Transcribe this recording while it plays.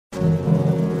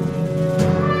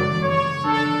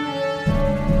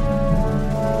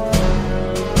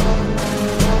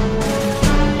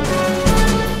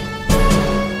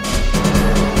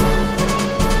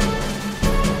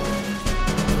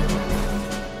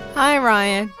Hi,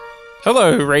 Ryan.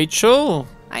 Hello, Rachel.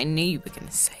 I knew you were going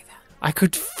to say that. I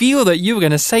could feel that you were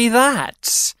going to say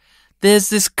that.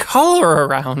 There's this colour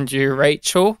around you,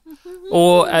 Rachel.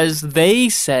 Or, as they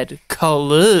said,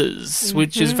 colours,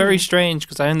 which is very strange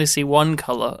because I only see one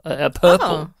colour,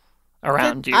 purple,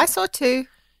 around you. I saw two.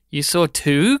 You saw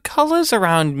two colours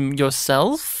around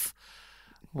yourself?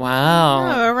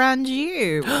 Wow. No, around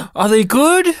you. Are they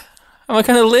good? Am I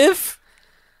going to live?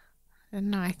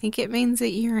 No, I think it means that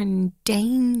you're in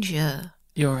danger.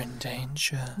 You're in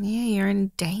danger. Yeah, you're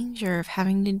in danger of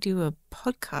having to do a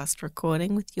podcast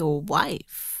recording with your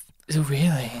wife. Oh,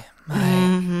 really?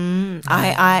 I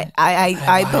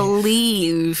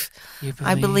believe.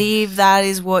 I believe that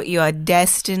is what you are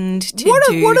destined to do what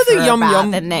are the for Yum about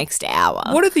Yum? the next hour.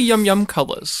 What are the Yum Yum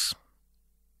colours?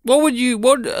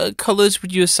 What colours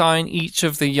would you assign each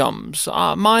of the Yums?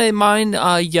 Mine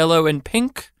are yellow and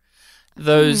pink.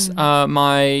 Those are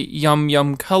my Yum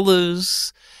Yum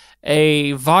colours.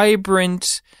 A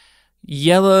vibrant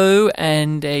yellow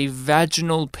and a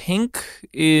vaginal pink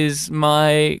is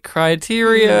my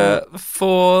criteria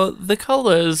for the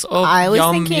colours of I was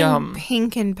Yum thinking Yum.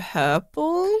 pink and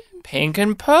purple. Pink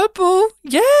and purple.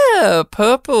 Yeah,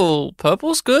 purple.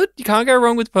 Purple's good. You can't go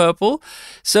wrong with purple.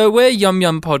 So we're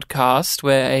YumYumPodcast.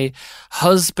 We're a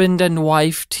husband and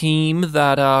wife team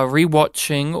that are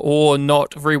rewatching, or not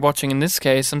rewatching in this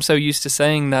case. I'm so used to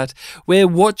saying that. We're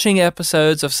watching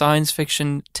episodes of science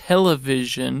fiction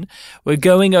television. We're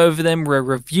going over them. We're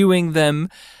reviewing them.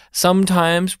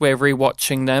 Sometimes we're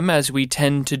rewatching them, as we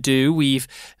tend to do. We've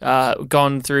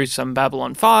gone through some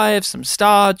Babylon 5, some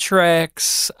Star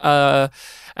Treks,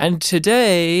 and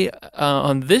today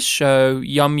on this show,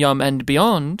 Yum Yum and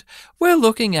Beyond, we're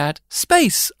looking at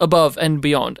Space Above and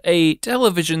Beyond, a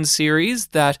television series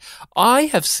that I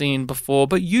have seen before,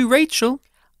 but you, Rachel,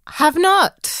 Have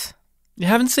not. you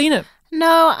haven't seen it.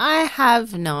 No, I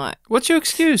have not. What's your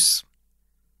excuse?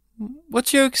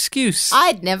 What's your excuse?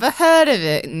 I'd never heard of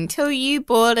it until you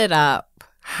brought it up.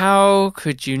 How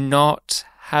could you not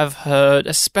have heard,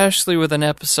 especially with an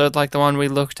episode like the one we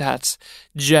looked at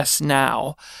just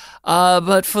now?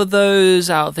 But for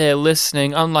those out there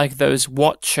listening, unlike those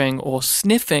watching or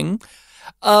sniffing,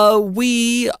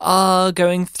 we are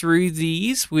going through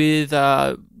these with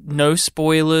no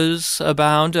spoilers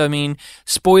abound. I mean,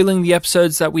 spoiling the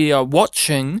episodes that we are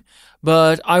watching,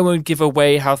 but I won't give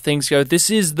away how things go.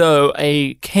 This is, though,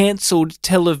 a cancelled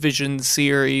television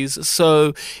series,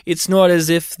 so it's not as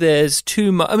if there's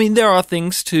too much. I mean, there are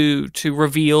things to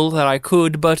reveal that I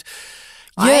could, but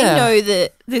yeah. I know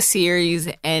that the series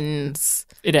ends.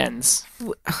 It ends.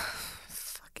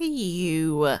 Fuck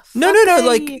you. No.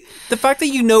 Like, the fact that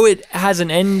you know it has an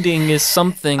ending is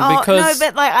something, because... No,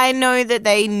 but, like, I know that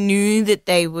they knew that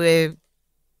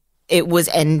it was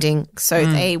ending, so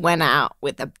they went out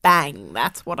with a bang.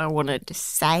 That's what I wanted to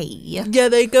say. Yeah,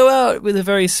 they go out with a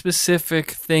very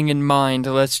specific thing in mind,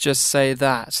 let's just say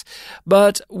that.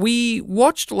 But we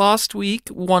watched last week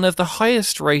one of the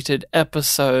highest rated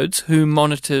episodes, Who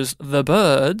Monitors the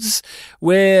Birds.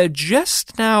 We're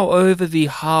just now over the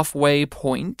halfway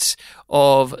point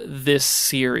of this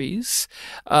series.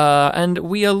 And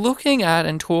we are looking at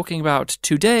and talking about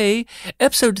today,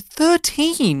 episode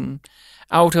 13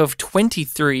 out of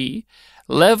 23,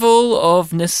 Level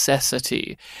of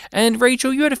Necessity. And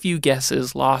Rachel, you had a few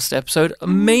guesses last episode,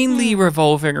 mainly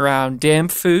revolving around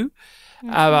Damfu,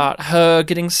 about her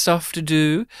getting stuff to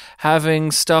do, having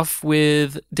stuff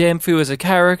with Damfu as a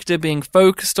character being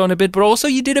focused on a bit, but also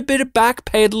you did a bit of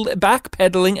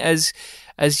backpedaling as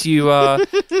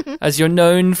you're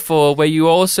known for, where you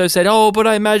also said, oh, but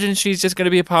I imagine she's just going to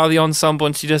be a part of the ensemble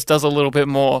and she just does a little bit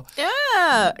more.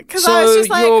 Yeah, because So I was just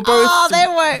like, you're both- they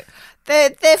won't.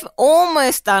 They've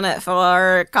almost done it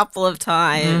for a couple of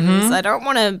times. I don't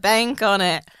want to bank on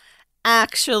it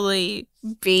actually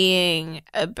being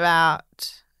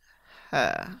about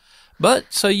her. But,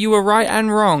 so you were right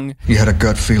and wrong. You had a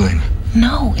gut feeling.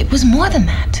 No, it was more than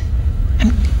that.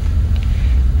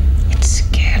 It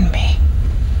scared me.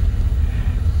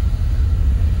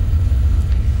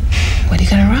 What are you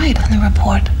going to write on the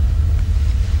report?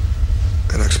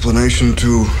 An explanation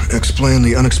to explain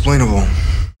the unexplainable.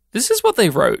 This is what they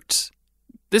wrote.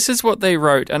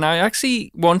 And I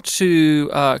actually want to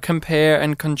compare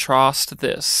and contrast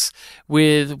this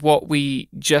with what we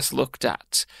just looked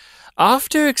at.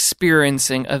 After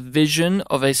experiencing a vision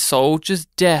of a soldier's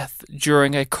death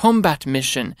during a combat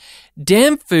mission,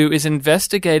 Damfu is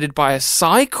investigated by a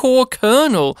Psy-Corps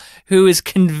colonel who is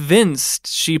convinced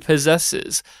she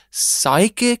possesses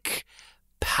psychic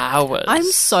powers.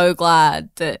 I'm so glad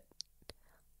that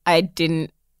I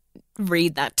didn't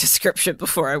read that description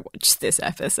before I watched this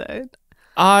episode.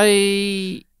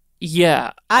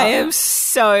 Yeah. I am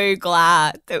so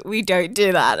glad that we don't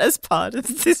do that as part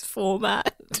of this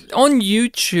format. On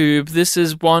YouTube, this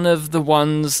is one of the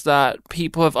ones that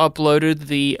people have uploaded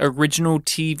the original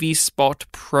TV spot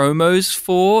promos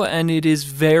for, and it is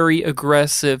very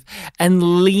aggressive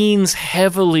and leans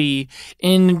heavily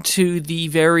into the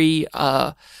very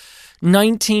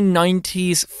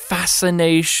 1990s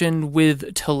fascination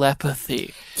with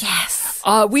telepathy. Yes.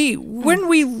 When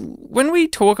we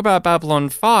talk about Babylon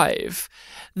 5,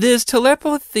 there's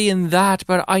telepathy in that,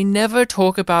 but I never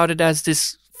talk about it as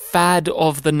this fad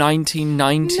of the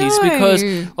 1990s because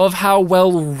of how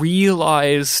well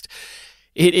realized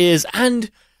it is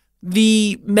and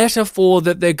the metaphor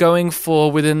that they're going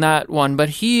for within that one. But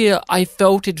here, I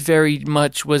felt it very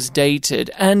much was dated.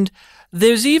 And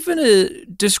there's even a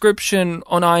description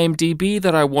on IMDb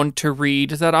that I want to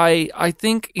read that I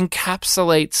think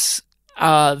encapsulates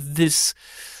this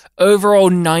overall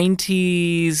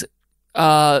 90s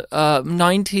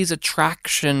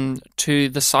attraction to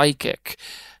the psychic.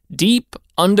 Deep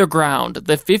underground,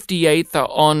 the 58th are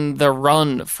on the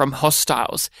run from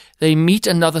hostiles. They meet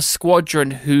another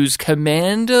squadron whose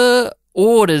commander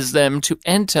orders them to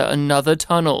enter another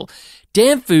tunnel.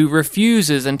 Danfu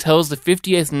refuses and tells the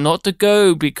 58th not to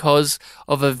go because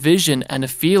of a vision and a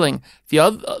feeling. The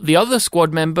other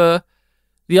squad member,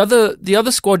 the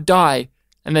other squad die.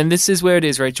 And then this is where it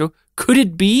is, Rachel. Could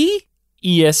it be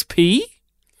ESP?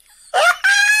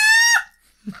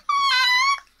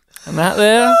 And that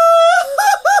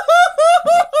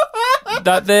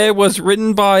there was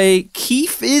written by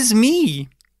Keith Is Me,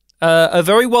 a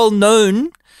very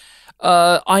well-known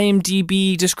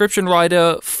IMDb description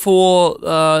writer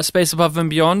for Space Above and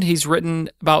Beyond. He's written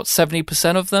about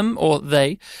 70% of them, or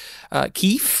they.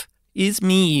 Keith Is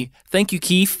Me. Thank you,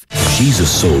 Keith. She's a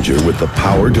soldier with the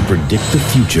power to predict the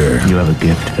future. You have a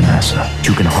gift, Vanessa.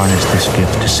 You can harness this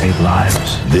gift to save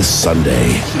lives. This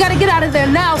Sunday, You gotta get out of there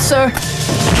now, sir.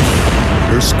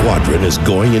 her squadron is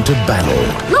going into battle.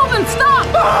 Logan, stop!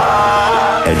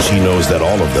 And she knows that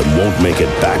all of them won't make it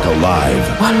back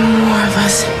alive. One more of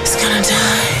us is gonna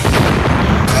die.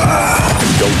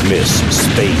 Don't miss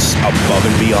Space Above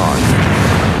and Beyond.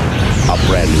 A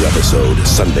brand new episode,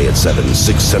 Sunday at 7,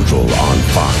 6 Central on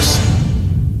Fox.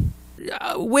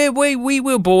 We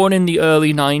were born in the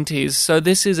early 90s, so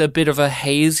this is a bit of a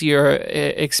hazier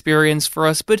experience for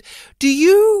us. But do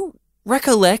you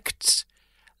recollect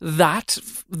that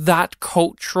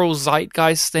cultural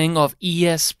zeitgeist thing of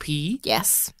ESP?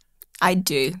 Yes, I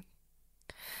do.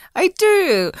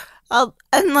 And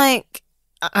like,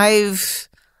 I've,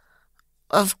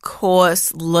 of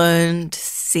course, learned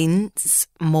since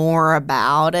more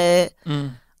about it.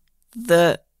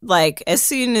 Like, as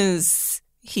soon as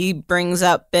he brings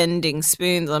up bending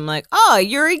spoons, I'm like, oh,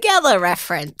 Uri Geller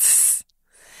reference.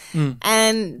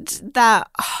 And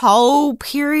that whole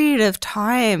period of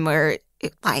time where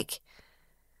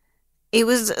it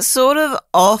was sort of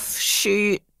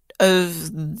offshoot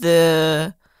of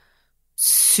the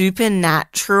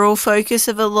supernatural focus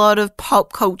of a lot of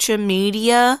pop culture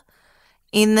media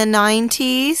in the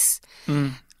 90s.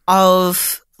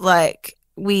 Of, like,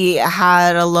 we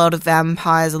had a lot of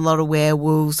vampires, a lot of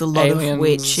werewolves, a lot of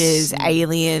witches,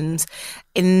 aliens,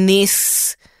 and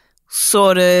this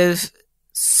sort of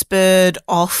spurred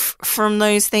off from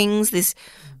those things, this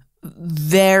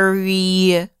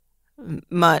very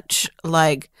much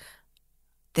like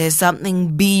there's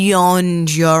something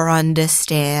beyond your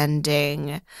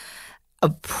understanding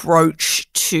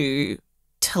approach to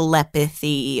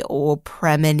telepathy or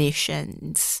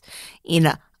premonitions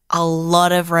in a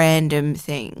lot of random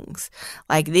things.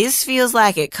 Like, this feels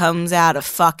like it comes out of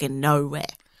fucking nowhere.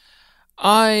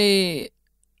 I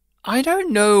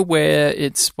don't know where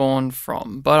it spawned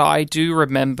from, but I do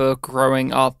remember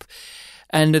growing up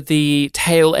and the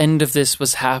tail end of this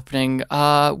was happening.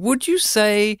 Would you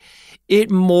say it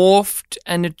morphed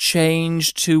and it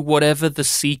changed to whatever The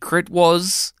Secret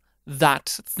was? That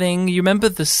thing? You remember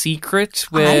The Secret?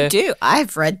 Where I do.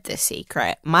 I've read The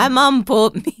Secret. My mum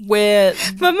bought me The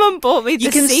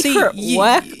Secret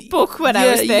workbook when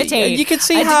I was 13. You can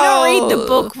see I how did not read the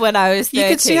book when I was 13. You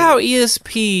can see how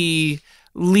ESP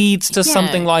leads to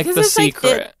something like The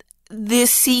Secret. The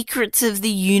secrets of the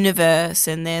universe,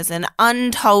 and there's an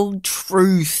untold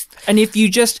truth. And if you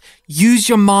just use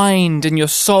your mind and your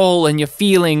soul and your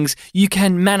feelings, you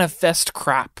can manifest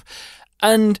crap.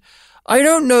 And I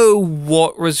don't know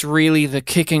what was really the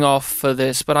kicking off for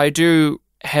this, but I do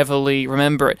heavily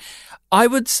remember it. I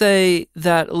would say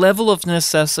that level of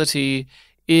necessity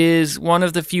is one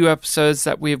of the few episodes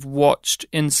that we've watched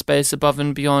in Space Above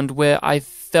and Beyond where I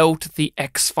felt the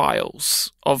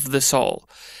X-Files of this all.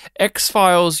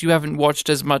 X-Files you haven't watched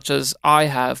as much as I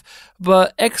have,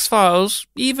 but X-Files,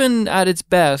 even at its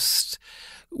best,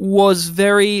 was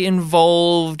very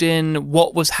involved in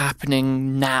what was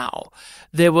happening now.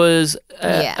 There was,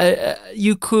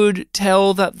 you could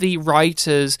tell that the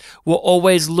writers were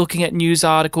always looking at news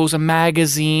articles or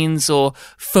magazines or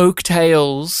folk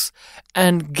tales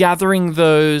and gathering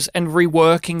those and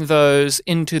reworking those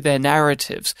into their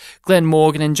narratives. Glenn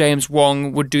Morgan and James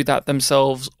Wong would do that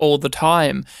themselves all the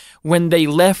time. When they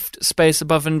left Space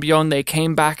Above and Beyond, they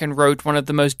came back and wrote one of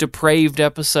the most depraved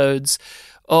episodes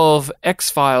of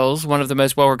X-Files, one of the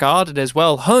most well-regarded as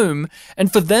well, Home,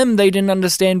 and for them, they didn't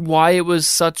understand why it was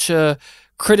such a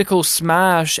critical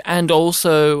smash and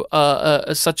also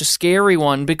such a scary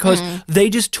one, because they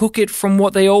just took it from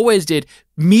what they always did,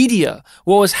 media,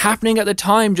 what was happening at the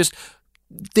time, just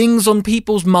things on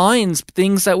people's minds,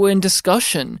 things that were in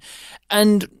discussion,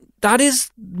 and that is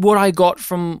what I got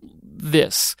from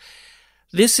this.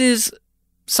 This is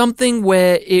something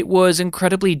where it was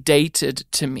incredibly dated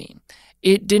to me.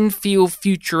 It didn't feel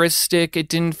futuristic. It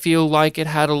didn't feel like it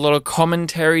had a lot of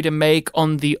commentary to make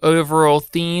on the overall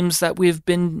themes that we've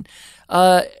been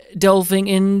delving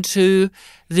into.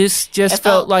 This just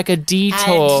felt like a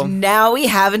detour. And now we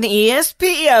have an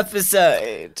ESP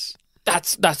episode.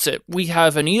 That's it. We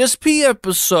have an ESP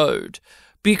episode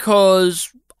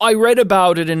because I read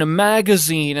about it in a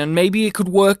magazine and maybe it could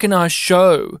work in our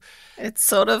show. It's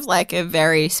sort of like a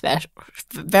very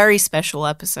special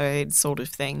episode sort of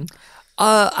thing.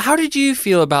 How did you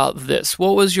feel about this?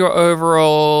 What was your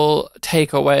overall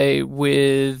takeaway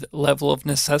with Level of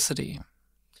Necessity?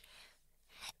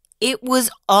 It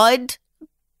was odd,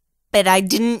 but I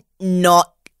didn't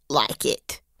not like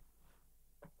it.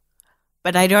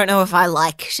 But I don't know if I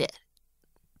liked it.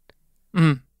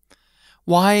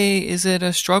 Why is it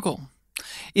a struggle?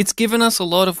 It's given us a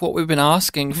lot of what we've been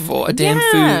asking for, a damn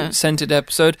food-centered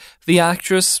episode. The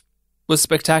actress was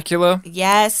spectacular.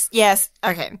 Yes,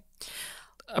 okay.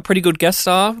 A pretty good guest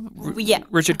star.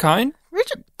 Richard Kind.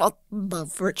 I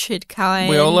love Richard Kind.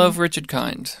 We all love Richard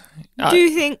Kind. Do you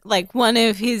think like one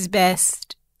of his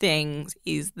best things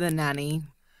is The Nanny?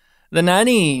 The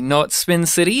Nanny, not Spin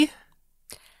City?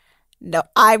 No,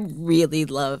 I really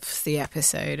love the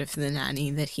episode of The Nanny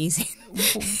that he's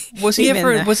in. Was he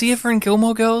ever in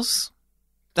Gilmore Girls?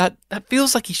 That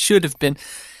feels like he should have been.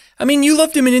 I mean, you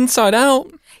loved him in Inside Out.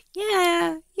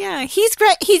 Yeah. He's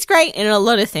great. He's great in a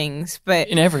lot of things, but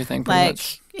in everything, pretty like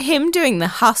much. Him doing The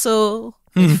Hustle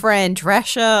with Fran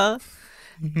Drescher,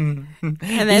 and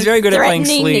then he's very good at playing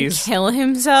threatening sleaze. to kill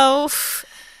himself.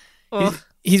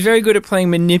 He's very good at playing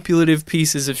manipulative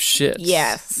pieces of shit.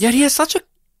 Yes. Yet he has such a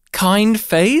kind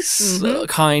face.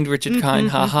 Kind Richard Kind.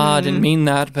 Haha, I didn't mean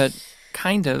that, but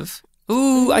kind of.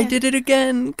 Ooh, I did it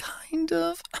again. Kind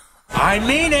of. I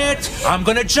mean it! I'm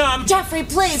gonna jump! Jeffrey,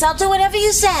 please, I'll do whatever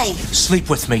you say. Sleep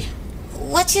with me.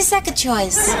 What's your second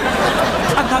choice?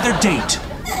 Another date.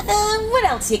 What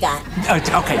else you got?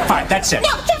 Okay, fine, that's it.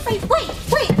 No, Jeffrey, wait!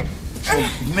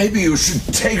 Maybe you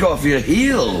should take off your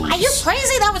heels. Are you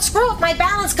crazy? That would screw up my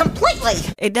balance completely.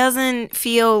 It doesn't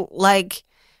feel like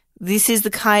this is the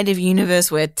kind of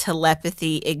universe where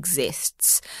telepathy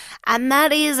exists. And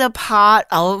that is a part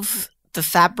of the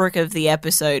fabric of the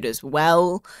episode as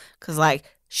well. Because, like,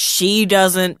 she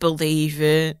doesn't believe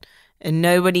it, and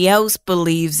nobody else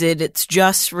believes it. It's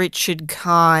just Richard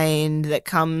Kind that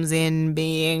comes in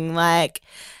being like,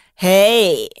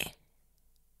 hey,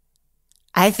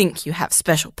 I think you have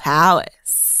special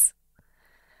powers.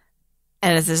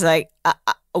 And it's just like,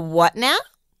 what now?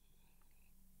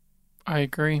 I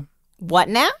agree. What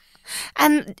now?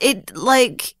 And it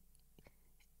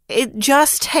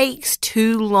just takes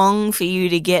too long for you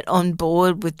to get on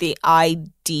board with the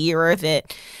idea of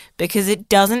it because it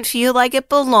doesn't feel like it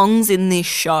belongs in this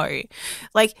show.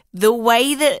 Like, the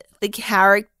way that the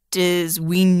characters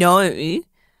we know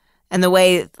and the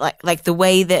way, like the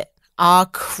way that our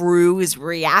crew is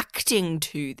reacting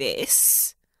to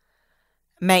this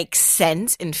makes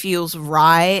sense and feels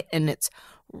right, and it's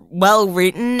well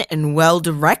written and well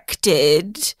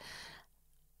directed,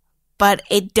 but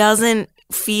it doesn't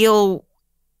feel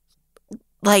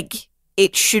like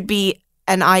it should be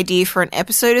an idea for an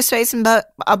episode of Space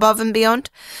Above and Beyond,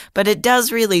 but it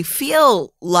does really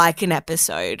feel like an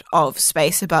episode of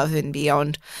Space Above and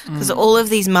Beyond because all of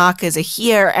these markers are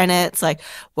here, and it's like,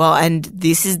 well, and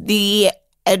this is the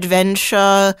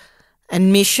adventure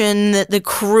and mission that the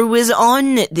crew is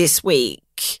on this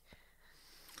week.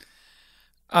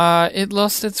 It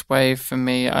lost its way for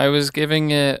me. I was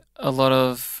giving it a lot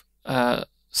of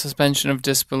suspension of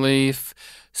disbelief,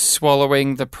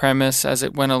 swallowing the premise as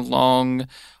it went along.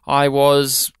 I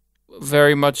was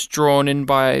very much drawn in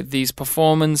by these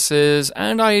performances,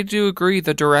 and I do agree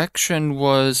the direction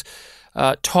was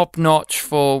top-notch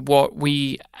for what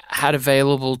we had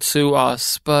available to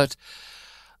us, but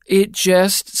it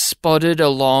just sputtered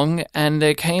along, and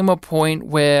there came a point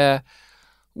where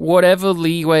whatever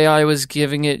leeway I was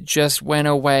giving it just went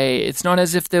away. It's not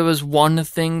as if there was one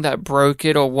thing that broke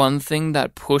it or one thing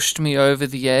that pushed me over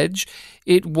the edge.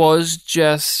 It was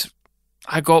just,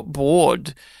 I got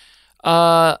bored.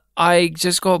 I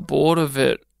just got bored of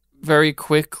it very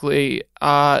quickly.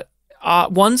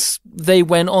 Once they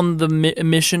went on the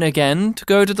mission again to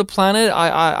go to the planet,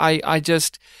 I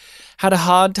just had a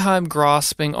hard time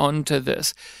grasping onto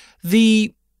this.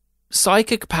 The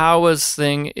psychic powers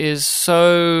thing is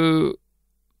so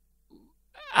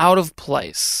out of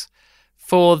place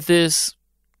for this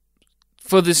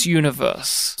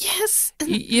universe. Yes.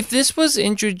 If this was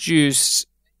introduced,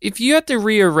 if you had to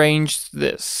rearrange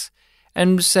this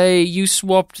and say you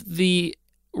swapped the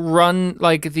run,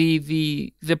 like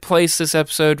the place this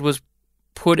episode was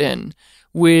put in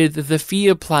with the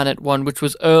Fear Planet one, which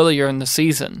was earlier in the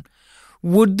season,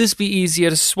 would this be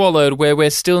easier to swallow, where we're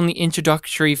still in the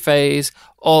introductory phase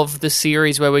of the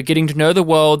series, where we're getting to know the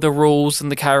world, the rules,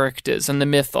 and the characters, and the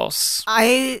mythos?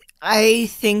 I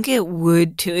think it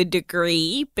would to a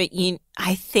degree, but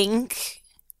I think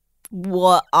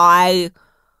what I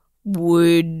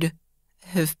would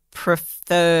have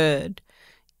preferred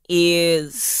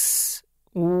is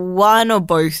one or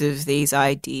both of these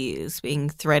ideas being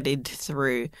threaded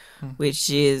through,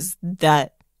 which is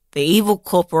that the evil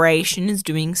corporation is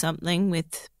doing something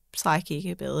with psychic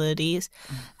abilities,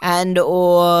 and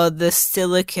or the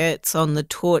silicates on the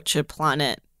torture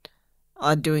planet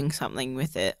are doing something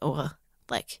with it, or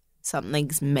like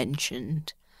something's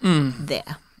mentioned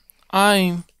there.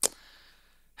 I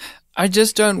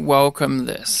just don't welcome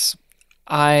this.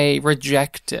 I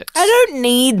reject it. I don't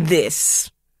need this.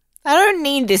 I don't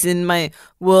need this in my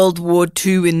World War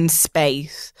II in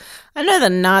space. I know the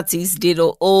Nazis did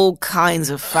all kinds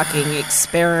of fucking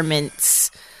experiments.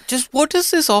 Just what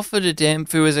does this offer to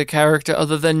Dampu as a character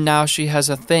other than now she has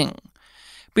a thing?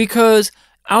 Because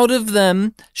out of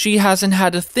them, she hasn't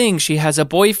had a thing. She has a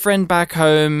boyfriend back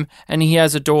home, and he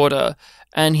has a daughter,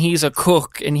 and he's a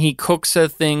cook, and he cooks her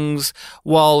things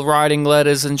while writing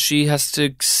letters, and she has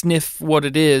to sniff what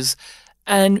it is.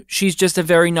 And she's just a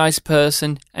very nice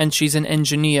person, and she's an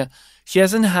engineer. She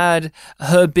hasn't had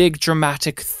her big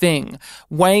dramatic thing.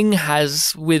 Wang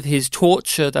has with his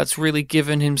torture. That's really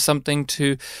given him something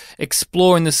to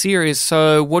explore in the series.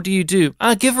 So what do?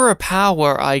 Give her a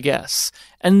power, I guess.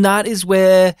 And that is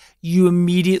where you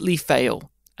immediately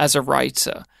fail as a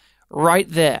writer. Right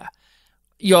there.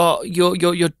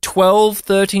 You're 12,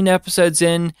 13 episodes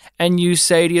in, and you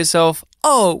say to yourself,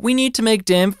 oh, we need to make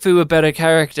Dampu a better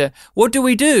character. What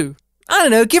do? I don't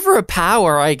know, give her a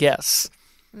power, I guess.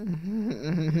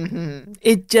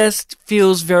 It just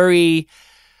feels very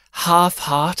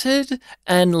half-hearted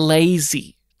and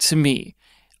lazy to me.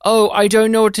 Oh, I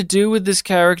don't know what to do with this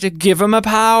character. Give him a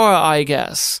power, I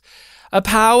guess. A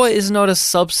power is not a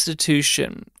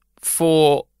substitution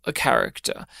for a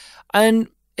character. And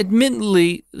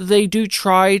admittedly, they do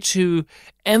try to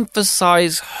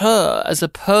emphasize her as a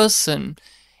person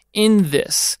in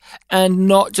this and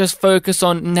not just focus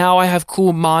on, now I have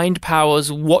cool mind powers,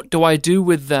 what do I do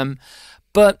with them?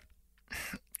 But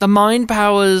the mind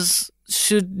powers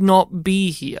should not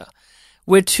be here.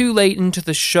 We're too late into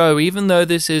the show, even though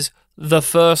this is the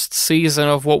first season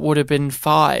of what would have been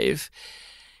 5.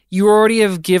 You already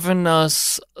have given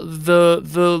us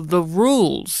the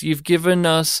rules. You've given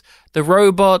us the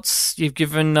robots, you've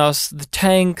given us the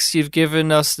tanks, you've given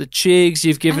us the chigs,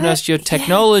 you've given us your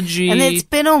technology. And it's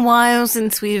been a while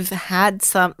since we've had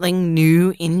something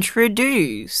new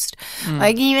introduced.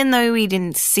 Like, even though we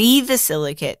didn't see the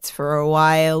silicates for a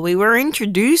while, we were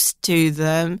introduced to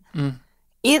them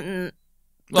in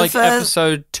like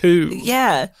episode 2.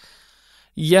 Yeah.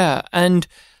 Yeah, and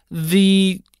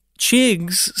the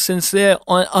chigs, since they're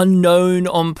unknown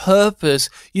on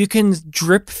purpose, you can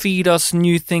drip feed us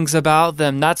new things about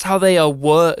them. That's how they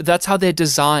are. That's how they're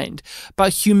designed.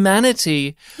 But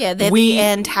humanity, they're the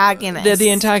antagonists. They're the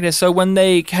antagonists. So when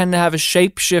they can have a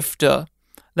shapeshifter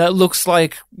that looks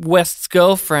like West's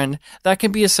girlfriend, that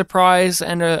can be a surprise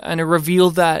and a reveal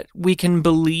that we can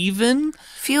believe in.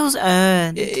 Feels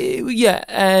earned. Yeah,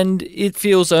 and it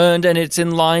feels earned, and it's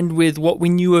in line with what we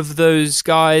knew of those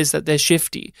guys, that they're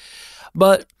shifty.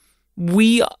 But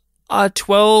we are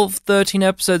 12, 13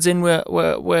 episodes in.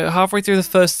 We're halfway through the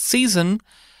first season.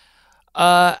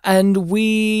 And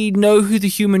we know who the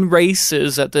human race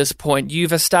is at this point.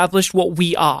 You've established what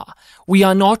we are. We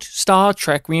are not Star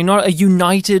Trek. We are not a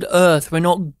united Earth. We're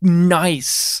not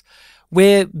nice.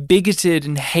 We're bigoted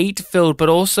and hate-filled, but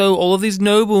also all of these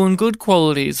noble and good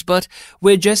qualities. But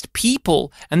we're just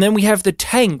people. And then we have the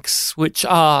tanks, which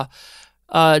are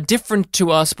different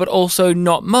to us, but also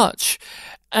not much.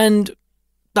 And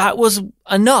that was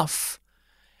enough.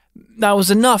 That was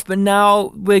enough, but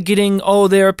now we're getting,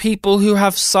 there are people who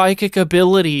have psychic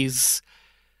abilities.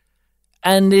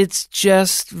 And it's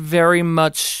just very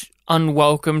much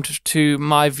unwelcomed to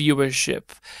my viewership.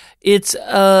 It's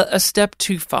a step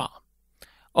too far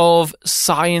of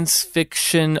science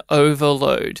fiction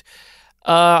overload.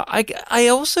 I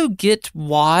also get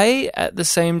why at the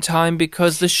same time,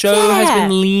 because the show has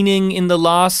been leaning in the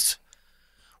last...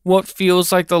 what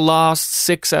feels like the last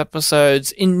 6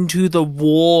 episodes into the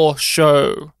war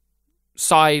show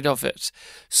side of it.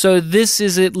 So this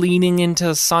is it leaning into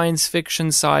the science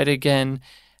fiction side again.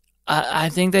 I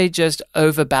think they just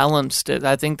overbalanced it.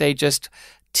 I think they just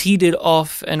teed it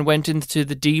off and went into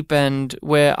the deep end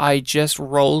where I just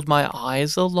rolled my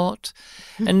eyes a lot.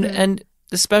 And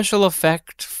the special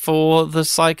effect for the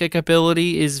psychic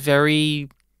ability is very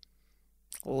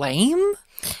lame.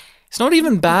 It's not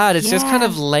even bad. It's just kind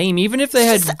of lame. Even if they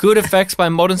had good effects by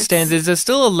modern standards, there's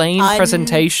still a lame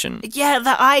presentation. Yeah,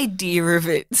 the idea of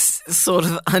it's sort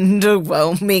of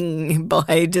underwhelming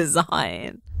by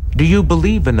design. Do you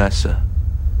believe, Vanessa,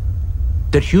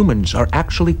 that humans are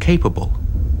actually capable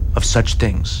of such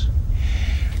things?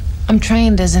 I'm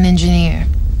trained as an engineer.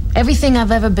 Everything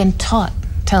I've ever been taught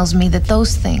tells me that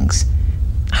those things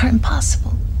are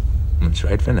impossible. That's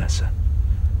right, Vanessa.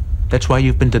 That's why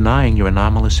you've been denying your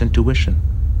anomalous intuition.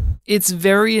 It's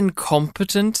very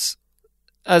incompetent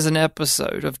as an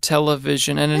episode of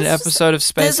television and an episode of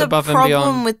Space Above and Beyond. There's a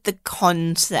problem with the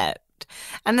concept,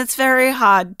 and it's very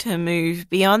hard to move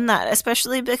beyond that,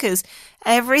 especially because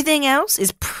everything else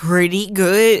is pretty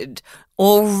good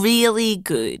or really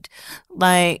good.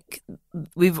 Like,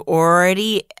 we've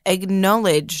already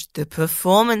acknowledged the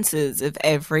performances of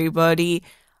everybody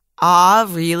are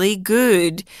really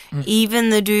good. Even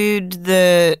the dude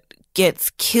that gets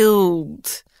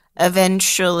killed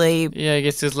eventually. Yeah, he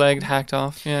gets his leg hacked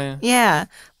off. Yeah,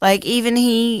 like even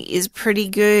he is pretty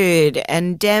good.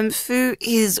 And Dempfu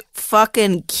is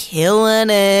fucking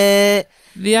killing it.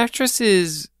 The actress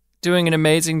is doing an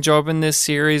amazing job in this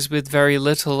series with very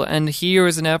little. And here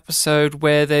is an episode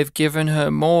where they've given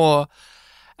her more.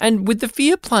 And with the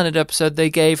Fear Planet episode, they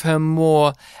gave her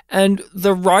more. And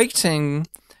the writing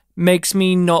makes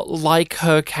me not like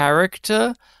her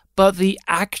character, but the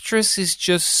actress is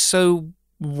just so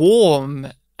warm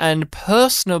and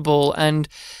personable and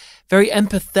very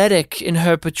empathetic in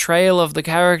her portrayal of the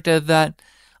character that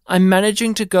I'm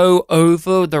managing to go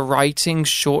over the writing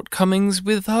shortcomings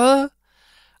with her.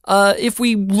 If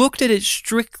we looked at it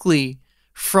strictly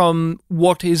from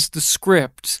what is the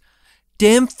script,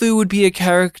 Dempfu would be a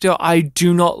character I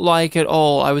do not like at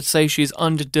all. I would say she's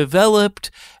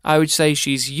underdeveloped. I would say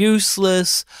she's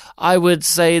useless. I would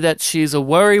say that she's a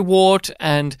worrywart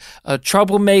and a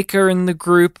troublemaker in the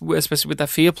group, especially with the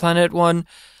Fear Planet one.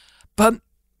 But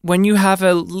when you have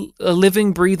a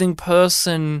living, breathing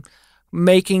person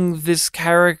making this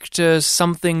character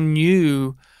something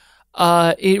new,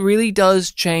 it really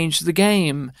does change the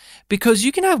game. Because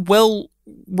you can have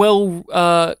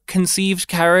conceived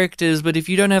characters, but if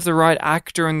you don't have the right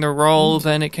actor in the role,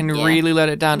 then it can really let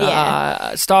it down.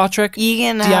 Star Trek,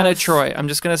 Deanna Troi. I'm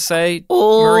just going to say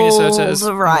Marina Sirtis. All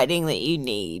the writing that you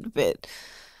need, but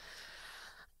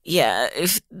yeah,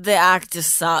 if the actor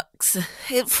sucks,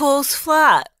 it falls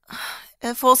flat.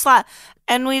 It falls flat.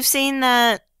 And we've seen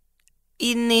that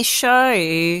in this show,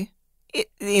 in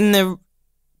the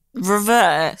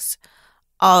reverse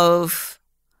of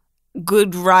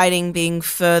good writing being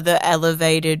further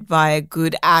elevated by a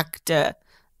good actor,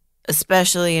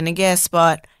 especially in a guest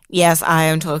spot. Yes, I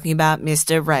am talking about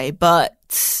Mr. Ray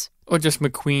Butts. Or just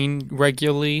McQueen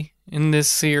regularly in this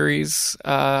series.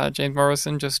 James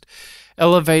Morrison just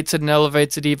elevates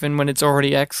it even when it's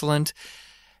already excellent.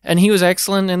 And he was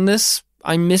excellent in this.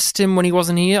 I missed him when he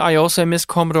wasn't here. I also missed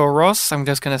Commodore Ross. I'm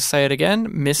just going to say it again.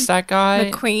 Missed that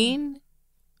guy. McQueen,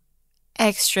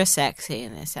 extra sexy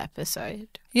in this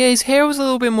episode. Yeah, his hair was a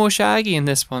little bit more shaggy in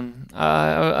this one.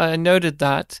 I noted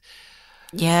that.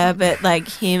 Yeah, but like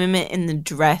him in the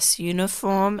dress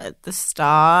uniform at the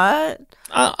start.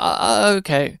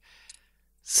 Okay.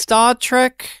 Star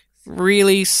Trek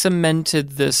really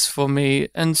cemented this for me.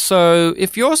 And so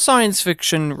if you're a science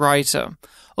fiction writer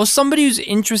or somebody who's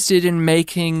interested in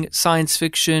making science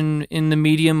fiction in the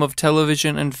medium of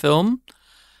television and film,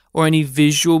 or any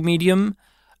visual medium,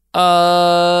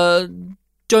 don't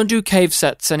do cave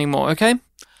sets anymore, okay?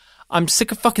 I'm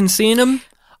sick of fucking seeing them.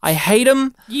 I hate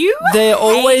them. They're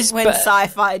always when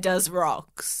Sci-Fi does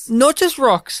rocks. Not just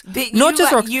rocks. Not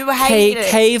just rocks. You hate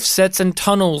it. Cave sets and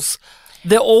tunnels.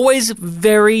 They're always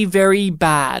very, very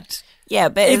bad. Yeah,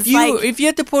 but if you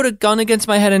had to put a gun against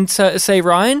my head and say,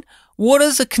 Ryan, what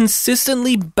is a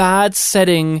consistently bad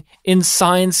setting in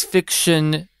science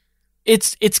fiction?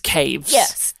 It's caves.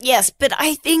 Yes, but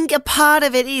I think a part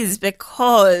of it is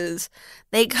because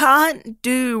they can't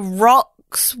do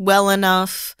rocks well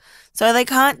enough. So they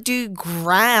can't do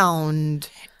ground.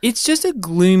 It's just a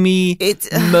gloomy,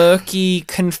 murky,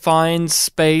 confined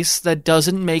space that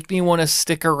doesn't make me want to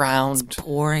stick around. It's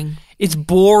boring. It's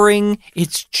boring.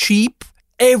 It's cheap.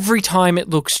 Every time it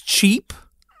looks cheap.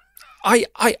 I'm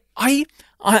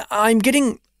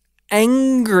getting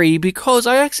angry because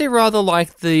I actually rather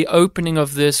like the opening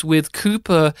of this with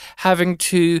Cooper having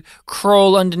to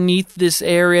crawl underneath this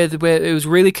area where it was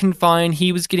really confined.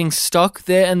 He was getting stuck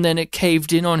there and then it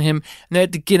caved in on him and they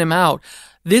had to get him out.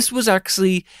 This was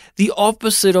actually the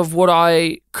opposite of what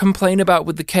I complain about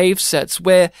with the cave sets,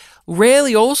 where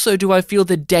rarely also do I feel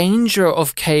the danger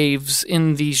of caves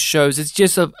in these shows. It's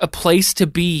just a place to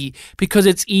be because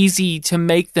it's easy to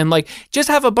make them. Like, just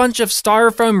have a bunch of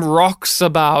styrofoam rocks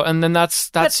about and then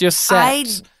that's your set. I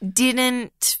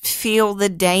didn't feel the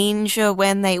danger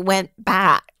when they went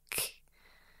back.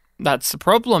 That's the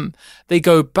problem. They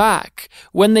go back.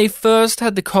 When they first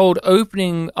had the cold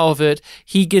opening of it,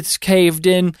 he gets caved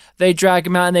in, they drag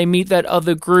him out and they meet that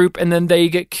other group and then they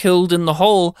get killed in the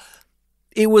hole.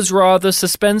 It was rather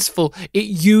suspenseful. It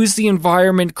used the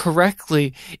environment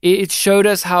correctly. It showed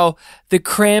us how the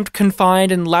cramped,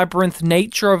 confined, and labyrinth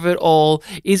nature of it all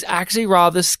is actually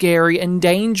rather scary and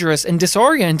dangerous and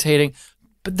disorientating.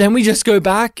 But then we just go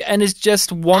back and it's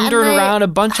just wandering around a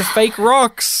bunch of fake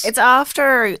rocks. It's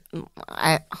after,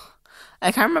 I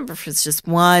can't remember if it's just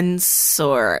once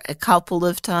or a couple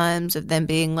of times of them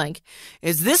being like,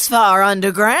 is this far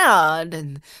underground?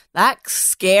 And that's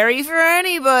scary for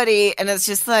anybody. And it's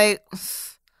just like,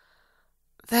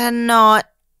 they're not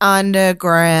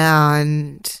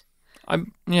underground.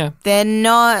 They're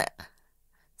not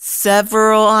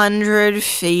several 100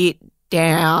 feet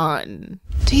down.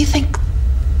 Do you think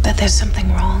that there's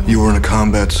something wrong? You were in a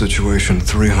combat situation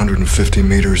 350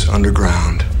 meters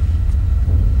underground.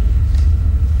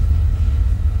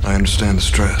 I understand the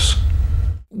stress.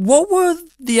 What were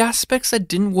the aspects that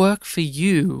didn't work for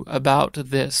you about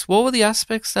this? What were the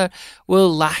aspects that were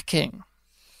lacking?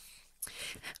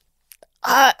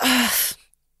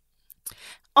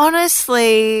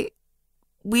 Honestly,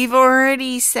 we've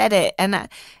already said it, and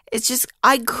it's just,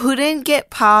 I couldn't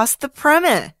get past the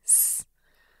premise.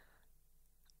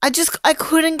 I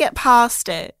couldn't get past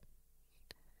it.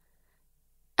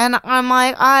 And I'm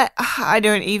like, I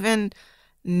don't even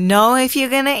know if you're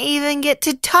going to even get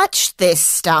to touch this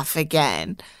stuff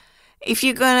again. If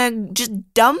you're going to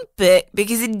just dump it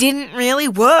because it didn't really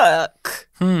work.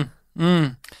 A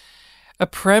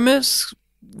premise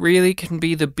really can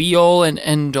be the be-all and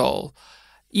end-all.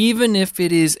 Even if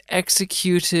it is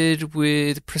executed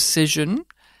with precision,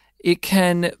 it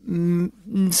can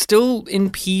still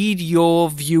impede your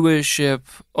viewership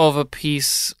of a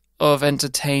piece of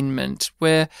entertainment,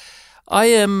 where I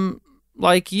am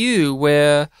like you,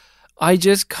 where I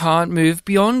just can't move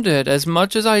beyond it. As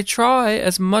much as I try,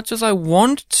 as much as I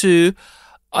want to,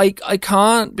 I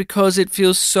can't, because it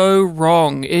feels so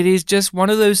wrong. It is just one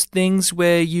of those things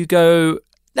where you go,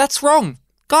 that's wrong.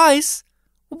 Guys,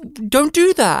 don't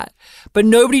do that. But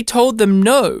nobody told them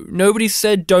no. Nobody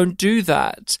said don't do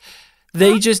that.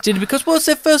 They just did it because, well, it's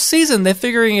their first season. They're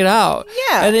figuring it out.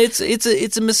 Yeah. And it's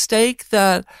a mistake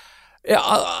that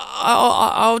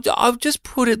I'll just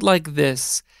put it like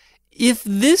this. If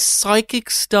this psychic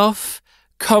stuff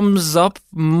comes up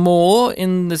more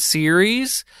in the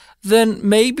series, then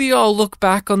maybe I'll look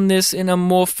back on this in a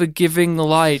more forgiving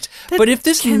light. But if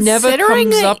this never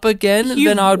comes up again,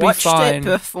 then I'll be fine. You watched it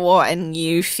before and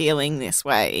you feeling this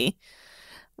way.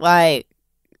 Like,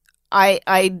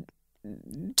 I'm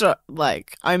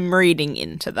reading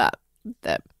into that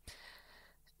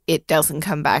it doesn't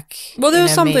come back. Well, there are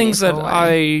some things that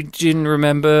I didn't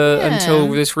remember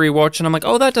until this rewatch, and I'm like,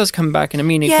 oh, that does come back in a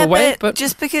meaningful way. But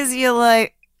just because you're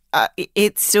like,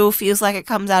 it still feels like it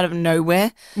comes out of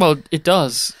nowhere. Well, it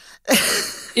does.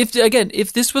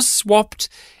 if this was swapped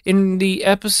in the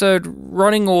episode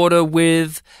running order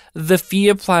with the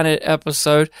Fear Planet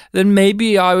episode, then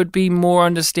maybe I would be more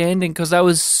understanding, because that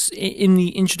was in the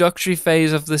introductory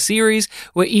phase of the series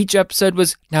where each episode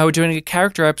was, now we're doing a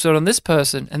character episode on this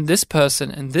person and this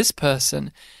person and this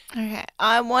person. Okay,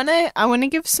 I wanna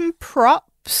give some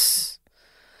props,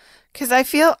 because I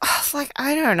feel like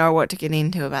I don't know what to get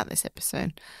into about this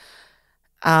episode.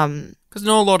 Because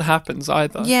not a lot happens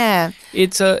either. Yeah,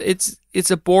 it's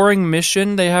a boring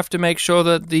mission. They have to make sure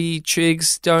that the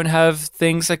Chigs don't have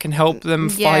things that can help them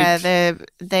fight. Yeah,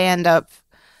 they end up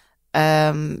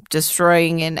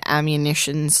destroying an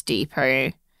ammunitions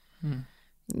depot,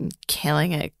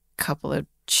 killing a couple of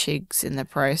Chigs in the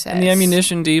process. And the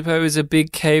ammunition depot is a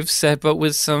big cave set, but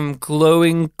with some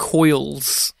glowing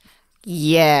coils.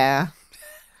 Yeah,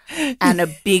 and a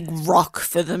big rock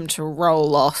for them to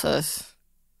roll off of.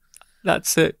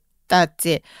 That's it.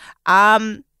 There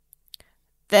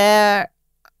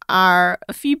are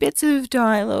a few bits of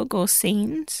dialogue or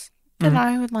scenes that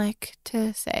I would like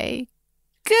to say,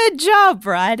 good job,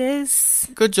 writers.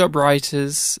 Good job,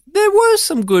 writers. There were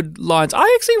some good lines. I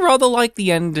actually rather like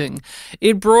the ending.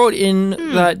 It brought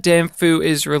in that Danfu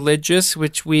is religious,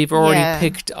 which we've already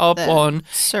picked up on.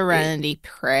 Serenity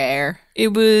prayer.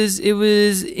 It was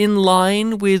in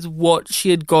line with what she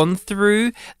had gone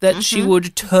through, that she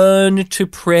would turn to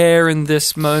prayer in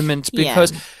this moment,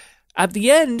 because at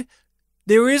the end,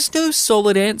 there is no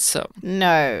solid answer.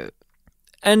 No.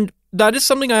 And that is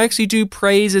something I actually do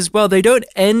praise as well. They don't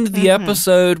end the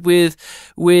episode with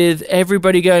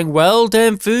everybody going, well,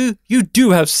 Danfu, you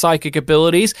do have psychic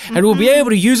abilities, and we'll be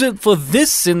able to use it for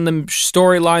this in the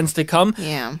storylines to come.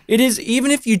 Yeah. It is,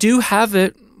 even if you do have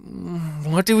it,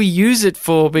 what do we use it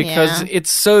for? Because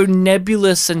it's so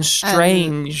nebulous and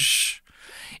strange.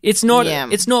 It's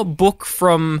not book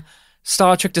from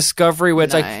Star Trek Discovery where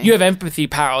it's like, you have empathy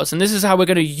powers and this is how we're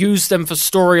going to use them for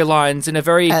storylines in a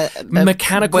very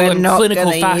mechanical and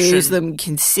clinical fashion. We're not going to use them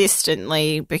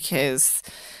consistently because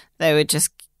they would just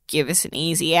give us an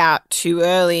easy out too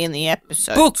early in the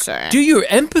episode. Book, do your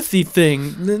empathy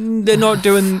thing. They're not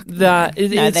doing that.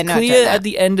 It's clear at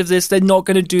the end of this they're not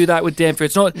going to do that with Danfu.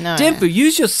 It's not, Danfu,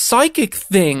 use your psychic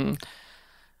thing.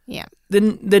 Yeah.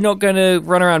 Then they're not going to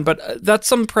run around, but that's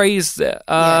some praise there.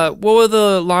 What were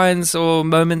the lines or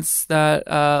moments that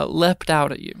leapt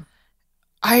out at you?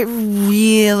 I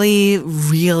really,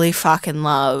 really fucking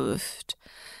loved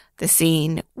the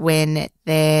scene when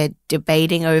they're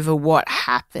debating over what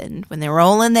happened, when they're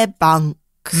all in their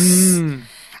bunks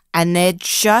and they're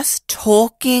just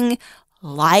talking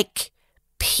like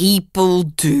people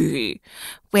do,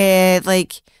 where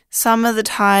like some of the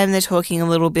time they're talking a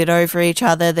little bit over each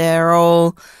other. They're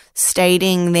all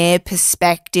stating their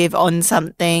perspective on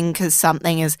something because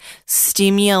something has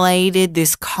stimulated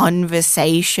this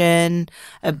conversation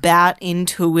about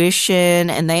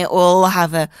intuition, and they all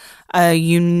have a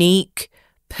unique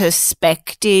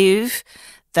perspective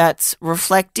that's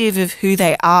reflective of who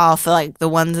they are for like the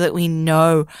ones that we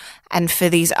know, and for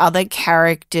these other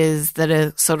characters that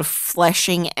are sort of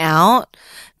fleshing out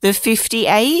the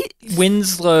 58.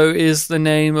 Winslow is the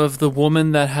name of the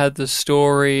woman that had the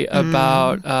story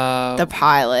about the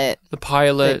pilot. The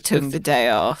pilot that took the day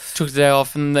off. Took the day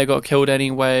off and they got killed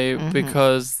anyway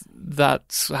because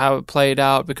that's how it played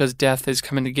out, because death is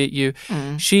coming to get you.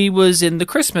 She was in the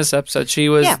Christmas episode. She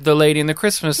was the lady in the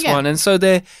Christmas one. And so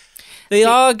they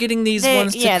are getting these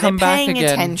ones to come back again. They're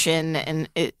paying attention, and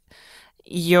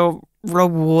you're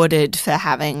rewarded for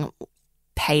having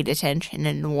paid attention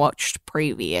and watched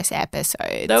previous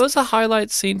episodes. That was a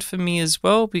highlight scene for me as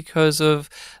well, because of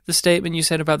the statement you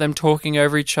said about them talking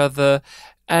over each other,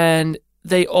 and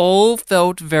they all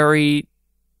felt very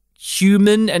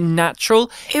human and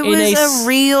natural. It was a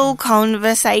real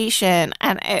conversation,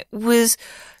 and it was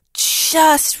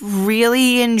just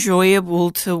really enjoyable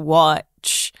to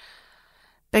watch,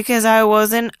 because I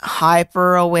wasn't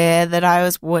hyper aware that I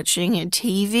was watching a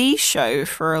TV show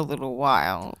for a little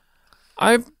while.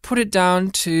 I put it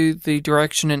down to the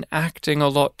direction and acting a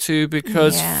lot too,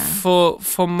 because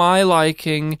for my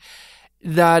liking,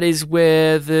 that is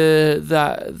where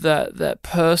that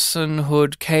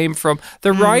personhood came from.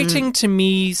 The writing to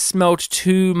me smelt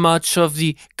too much of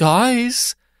the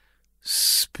guys.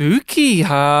 Spooky,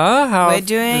 huh? How we're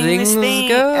doing this thing,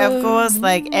 go. Of course,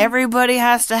 like everybody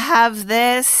has to have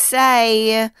their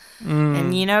say,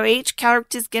 and you know, each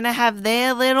character's gonna have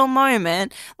their little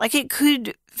moment. Like it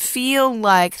could feel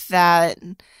like that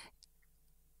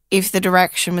if the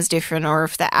direction was different or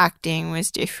if the acting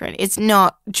was different. It's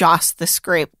not just the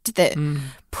script that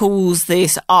pulls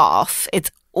this off. It's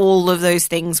all of those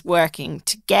things working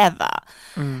together.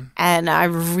 And I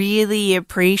really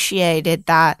appreciated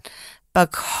that,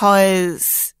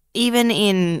 because even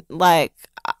in like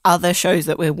other shows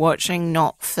that we're watching,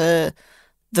 not for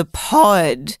the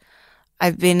pod,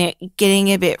 I've been getting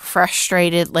a bit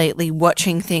frustrated lately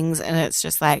watching things, and it's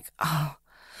just like, oh,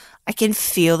 I can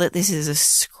feel that this is a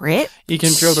script. You can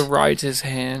feel the writer's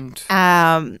hand.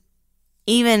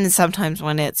 Even sometimes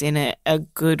when it's in a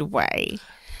good way.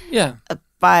 Yeah.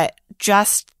 But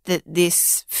just that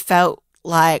this felt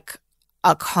like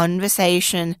a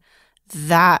conversation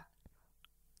that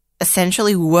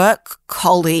essentially work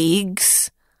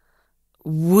colleagues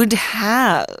would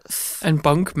have. And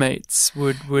bunkmates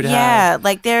would have. Yeah,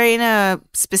 like they're in a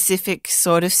specific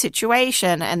sort of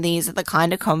situation, and these are the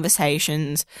kind of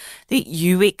conversations that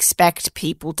you expect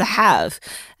people to have.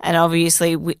 And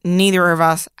obviously, neither of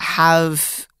us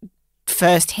have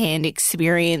first-hand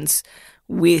experience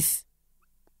with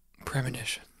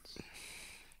premonitions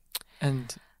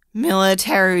and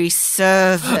military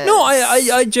service. No,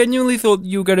 I genuinely thought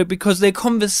you were going to, because their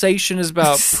conversation is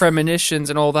about premonitions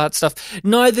and all that stuff.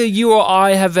 Neither you or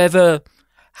I have ever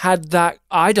had that.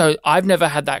 I've never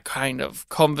had that kind of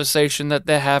conversation that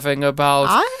they're having about.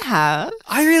 I have.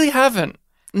 I really haven't.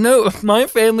 No, my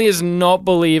family is not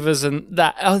believers in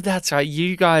that. Oh, that's right.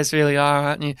 You guys really are,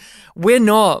 aren't you? We're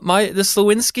not. The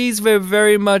Sliwinskis were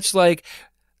very much like,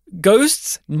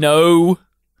 ghosts? No.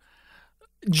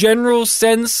 General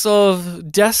sense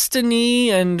of destiny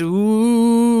and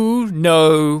ooh,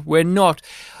 no, we're not.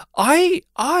 I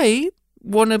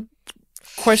want to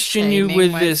question you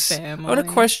with this. I want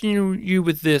to question you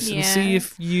with this and see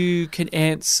if you can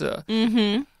answer.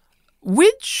 Mm-hmm.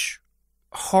 Which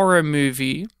horror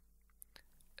movie?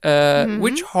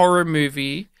 Which horror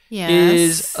movie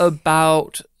is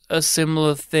about a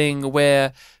similar thing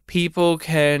where people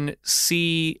can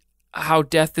see how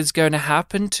death is going to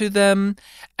happen to them,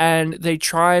 and they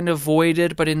try and avoid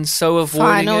it, but in so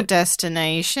avoiding Final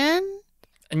Destination?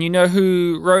 And you know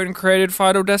who wrote and created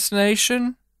Final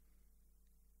Destination?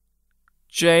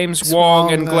 James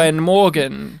Wong and Glenn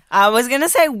Morgan. I was going to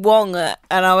say Wong,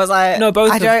 and I was like... No,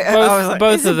 both of them.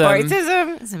 Both of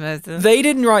them. They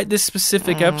didn't write this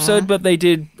specific episode, but they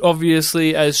did,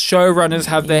 obviously, as showrunners,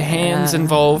 have their hands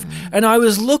involved. And I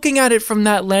was looking at it from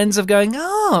that lens of going,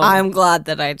 oh... I'm glad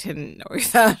that I didn't know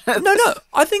that. No.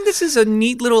 I think this is a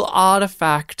neat little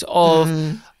artifact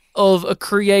of a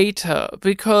creator,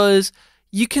 because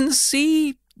you can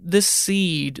see the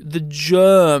seed, the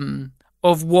germ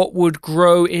of what would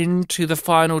grow into the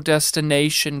Final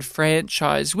Destination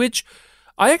franchise, which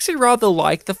I actually rather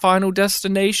like the Final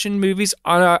Destination movies.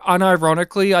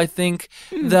 Unironically, I think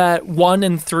that 1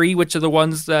 and 3, which are the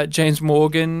ones that James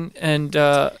Morgan and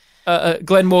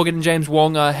Glenn Morgan and James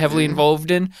Wong are heavily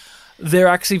involved in, they're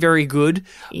actually very good.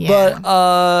 Yeah.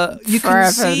 But you can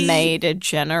Forever see... made a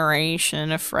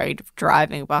generation afraid of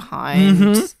driving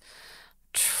behind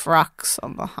trucks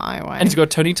on the highway. And it's got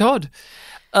Tony Todd.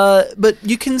 But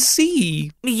you can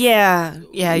see... Yeah,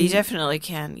 you definitely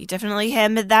can. You definitely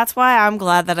can. But that's why I'm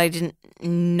glad that I didn't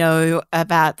know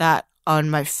about that on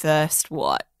my first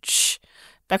watch,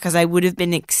 because I would have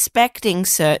been expecting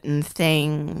certain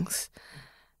things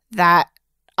that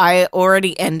I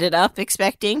already ended up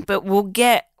expecting. But we'll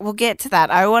get to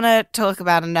that. I want to talk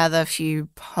about another few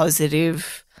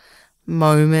positive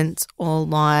moments or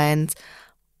lines.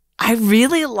 I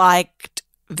really liked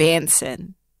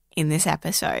Vanson in this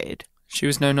episode. She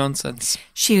was no nonsense.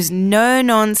 She was no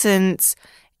nonsense,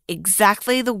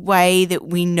 exactly the way that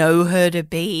we know her to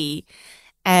be.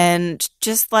 And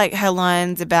just like her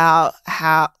lines about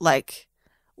how, like,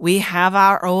 we have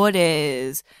our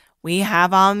orders, we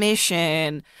have our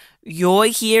mission, you're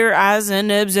here as an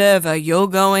observer, you're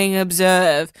going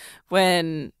observe,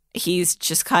 when he's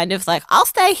just kind of like, I'll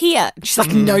stay here. And she's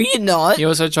like, no, you're not. He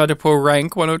also tried to pull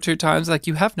rank 1 or 2 times, like,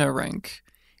 you have no rank.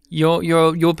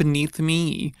 You're beneath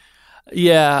me.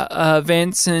 Yeah,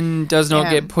 Vanson does not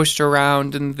get pushed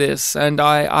around in this, and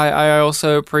I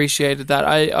also appreciated that.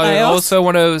 I also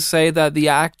want to say that the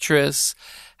actress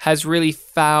has really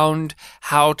found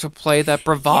how to play that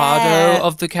bravado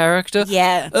of the character.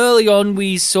 Yeah. Early on,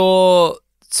 we saw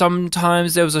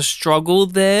sometimes there was a struggle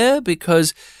there,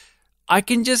 because I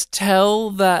can just tell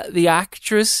that the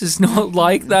actress is not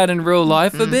like that in real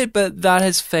life a bit, but that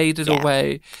has faded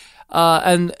away.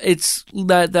 And it's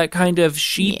that kind of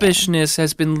sheepishness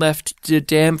has been left to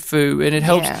Damfu, and it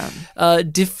helps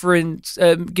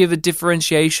give a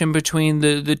differentiation between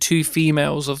the two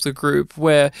females of the group,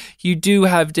 where you do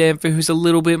have Damfu, who's a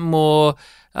little bit more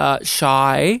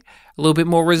shy, a little bit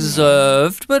more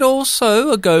reserved, but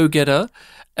also a go-getter.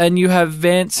 and you have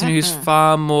Vanson, who's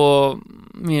far more,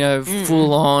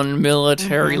 full-on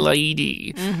military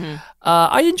lady.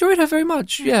 I enjoyed her very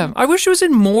much, yeah. I wish she was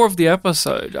in more of the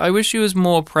episode. I wish she was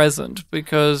more present,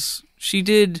 because she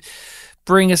did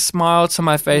bring a smile to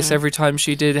my face every time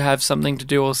she did have something to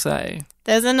do or say.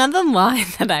 There's another line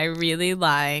that I really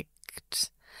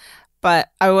liked, but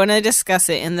I want to discuss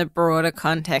it in the broader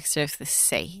context of the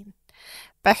scene.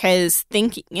 Because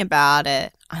thinking about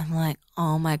it, I'm like,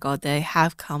 oh my God, they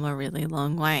have come a really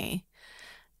long way.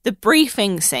 The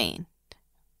briefing scene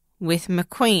with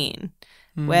McQueen,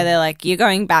 where they're like, you're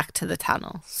going back to the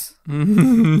tunnels.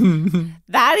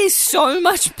 That is so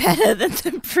much better than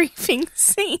the briefing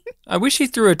scene. I wish he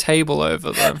threw a table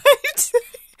over them.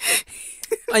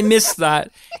 I missed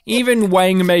that. Even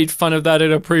Wang made fun of that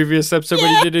in a previous episode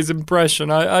when he did his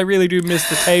impression. I really do miss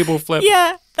the table flip.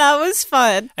 Yeah, that was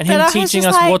fun. And him teaching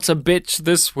us what's a bitch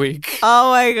this week.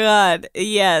 Oh my God,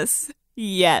 yes.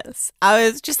 I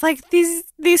was just like,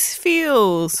 this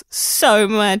feels so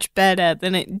much better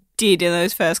than it did in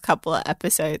those first couple of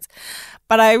episodes.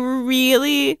 But I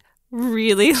really,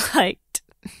 really liked,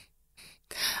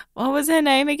 what was her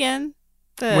name again?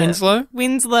 Winslow.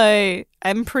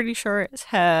 I'm pretty sure it's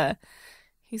her.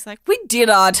 He's like, we did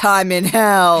our time in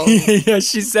hell. Yeah,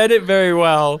 she said it very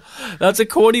well. That's a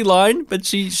corny line, but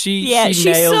she nailed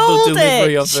the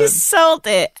delivery of it. She sold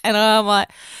it. And I'm like,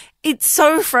 it's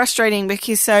so frustrating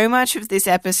because so much of this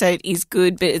episode is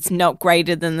good, but it's not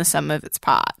greater than the sum of its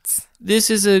parts. This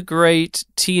is a great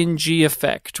TNG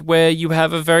effect where you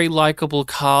have a very likable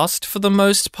cast for the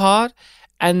most part,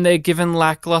 and they're given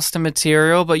lackluster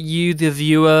material, but you, the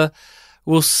viewer,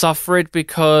 will suffer it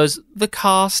because the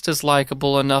cast is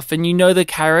likable enough and you know the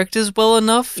characters well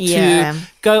enough to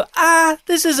go,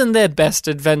 this isn't their best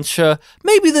adventure.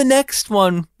 Maybe the next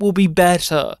one will be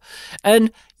better.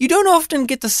 And you don't often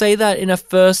get to say that in a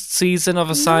first season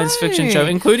of a science fiction show,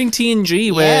 including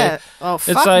TNG, where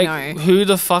it's like, who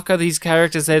the fuck are these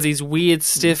characters? They're these weird,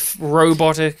 stiff,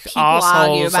 robotic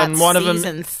assholes. And one of them,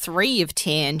 season 3 of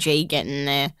TNG getting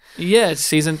there. Yeah,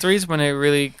 season 3 is when it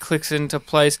really clicks into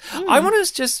place. I want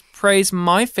to just praise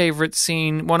my favorite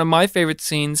scene, one of my favorite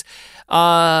scenes,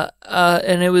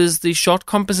 and it was the shot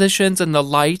compositions and the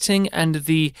lighting and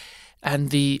the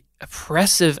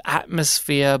oppressive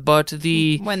atmosphere, but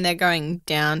when they're going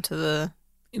down to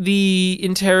the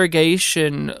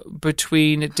interrogation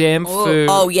between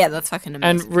Damfu that's fucking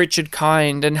amazing. And Richard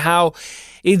Kind, and how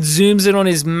it zooms in on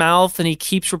his mouth and he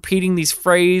keeps repeating these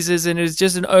phrases, and it's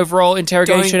just an overall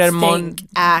interrogation.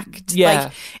 Act. Yeah.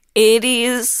 Like, it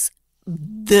is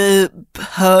the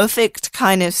perfect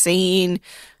kind of scene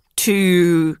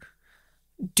to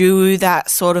do that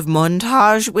sort of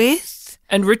montage with.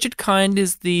 And Richard Kind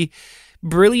is the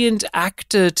brilliant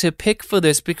actor to pick for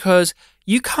this, because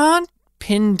you can't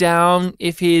pin down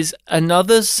if he's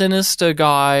another sinister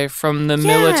guy from the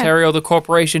military or the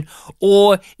corporation,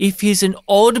 or if he's an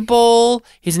oddball,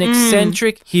 he's an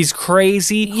eccentric, he's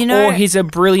crazy, or he's a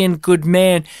brilliant good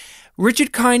man.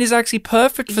 Richard Kind is actually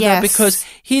perfect for that, because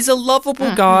he's a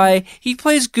lovable guy. He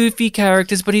plays goofy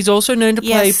characters, but he's also known to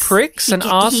play pricks and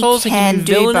assholes and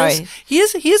villainous. He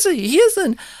has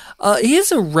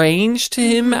a range to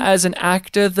him as an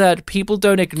actor that people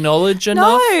don't acknowledge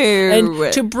enough.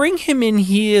 And to bring him in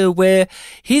here where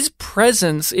his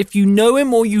presence, if you know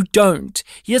him or you don't,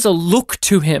 he has a look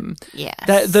to him. Yes.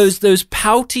 That those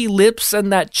pouty lips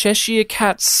and that Cheshire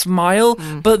cat smile,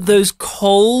 but those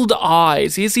cold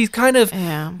eyes. He has these kind of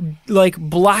like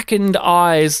blackened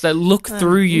eyes that look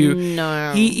through you.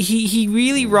 No. He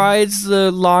really rides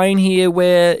the line here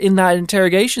where in that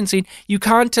interrogation scene, you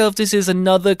can't tell if this is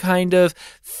another kind of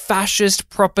fascist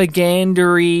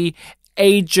propagandary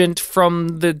agent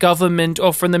from the government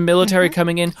or from the military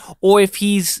coming in, or if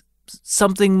he's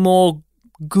something more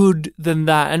good than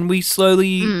that. And we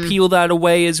slowly peel that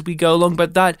away as we go along.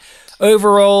 But that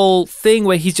overall thing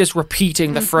where he's just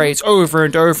repeating the phrase over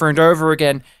and over and over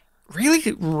again, really,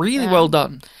 really well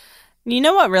done. You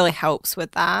know what really helps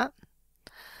with that?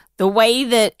 The way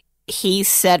that he's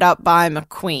set up by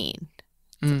McQueen.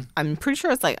 I'm pretty sure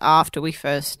it's like after we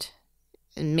first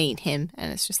meet him,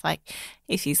 and it's just like,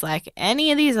 if he's like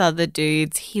any of these other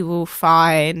dudes, he will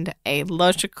find a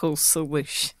logical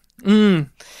solution. And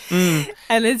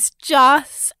it's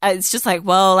just like,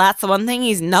 well, that's the one thing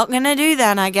he's not going to do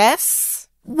then, I guess.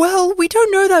 Well, we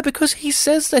don't know that because he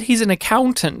says that he's an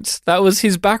accountant. That was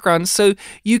his background. So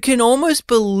you can almost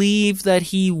believe that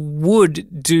he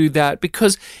would do that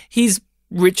because he's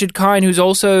Richard Kind, who's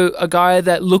also a guy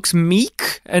that looks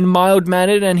meek and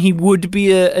mild-mannered, and he would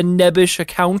be a nebbish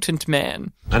accountant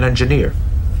man. An engineer.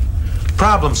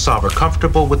 Problem solver,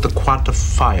 comfortable with the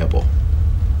quantifiable.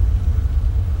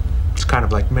 kind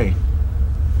of like me.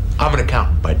 I'm an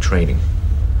accountant by training.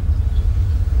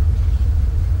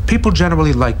 People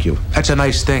generally like you. That's a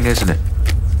nice thing, isn't it?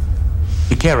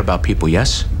 You care about people,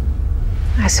 yes?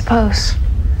 I suppose.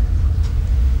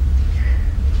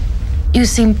 You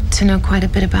seem to know quite a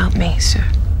bit about me, sir.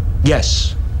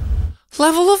 Yes.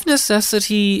 Level of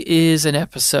Necessity is an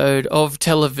episode of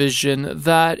television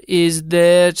that is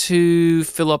there to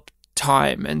fill up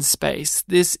time and space.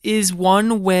 This is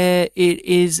one where it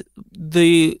is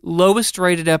the lowest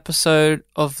rated episode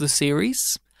of the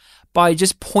series by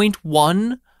just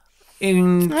 0.1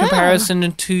 in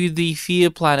comparison to the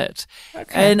Fear Planet.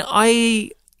 Okay. And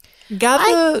I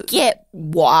gather...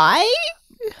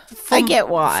 I get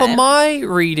why. For my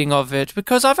reading of it,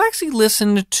 because I've actually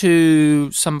listened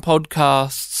to some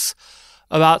podcasts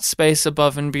about space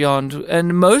above and beyond,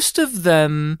 and most of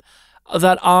them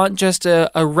that aren't just a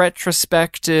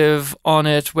retrospective on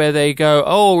it where they go,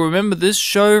 oh, remember this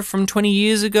show from 20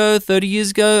 years ago, 30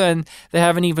 years ago, and they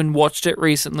haven't even watched it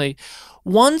recently.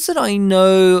 Ones that I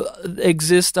know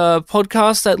exist are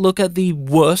podcasts that look at the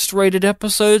worst rated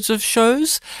episodes of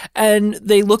shows, and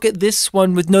they look at this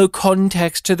one with no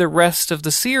context to the rest of the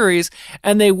series,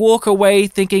 and they walk away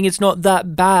thinking it's not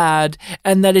that bad,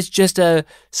 and that it's just a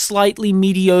slightly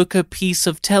mediocre piece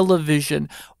of television.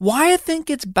 Why I think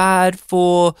it's bad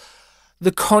for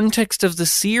the context of the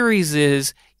series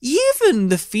is, even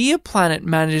the Fear Planet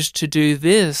managed to do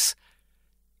this.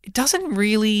 It doesn't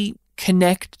really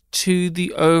connect to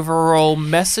the overall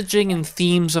messaging and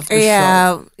themes of the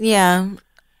show. Yeah.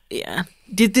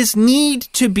 Did this need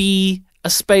to be a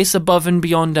Space Above and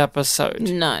Beyond episode?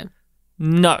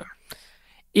 No.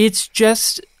 It's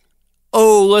just,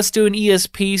 let's do an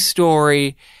ESP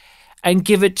story and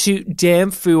give it to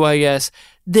Damfu, I guess.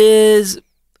 There's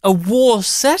a war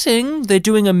setting, they're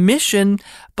doing a mission,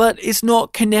 but it's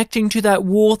not connecting to that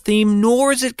war theme,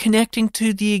 nor is it connecting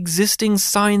to the existing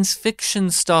science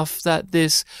fiction stuff that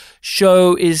this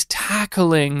show is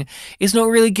tackling. It's not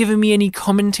really giving me any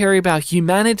commentary about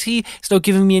humanity. It's not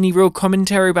giving me any real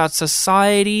commentary about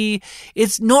society.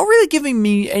 It's not really giving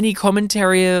me any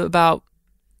commentary about,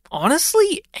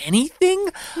 honestly, anything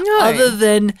other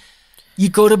than... You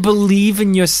gotta believe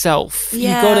in yourself.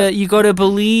 Yeah. You gotta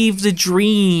believe the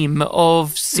dream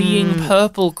of seeing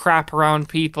purple crap around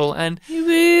people. And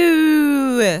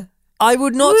woo. I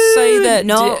would not say that.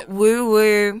 Not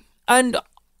woo. And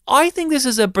I think this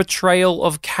is a betrayal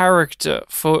of character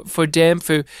for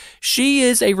Damfu. She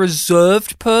is a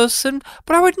reserved person,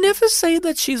 but I would never say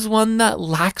that she's one that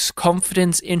lacks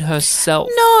confidence in herself.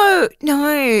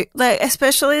 No. Like,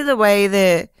 especially the way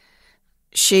that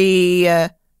she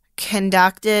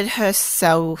conducted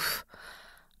herself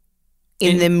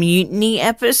in the mutiny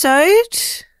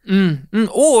episode.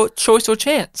 Or Choice or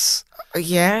Chance.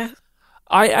 Yeah.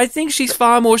 I think she's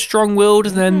far more strong-willed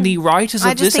than the writers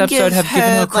of this episode have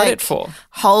given her credit for.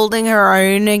 Holding her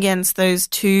own against those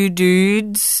two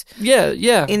dudes.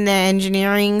 Yeah. In their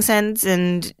engineering sense,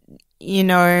 and, you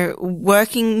know,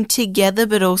 working together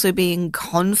but also being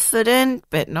confident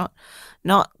but not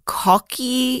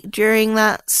cocky during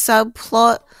that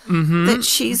subplot that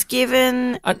she's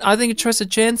given. I think it tries a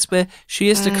chance where she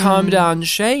has to calm down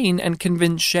Shane and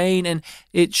convince Shane, and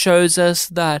it shows us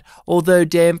that although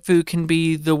Damfu can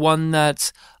be the one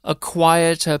that's a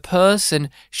quieter person,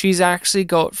 she's actually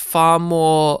got far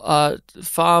more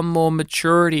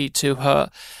maturity to her.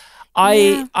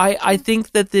 I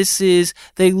think that this is,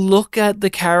 they look at the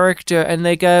character and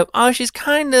they go, oh, she's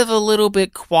kind of a little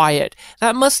bit quiet.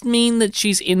 That must mean that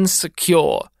she's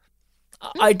insecure.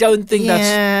 I don't think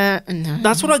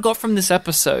that's what I got from this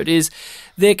episode, is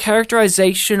their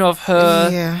characterization of her.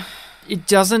 Yeah. It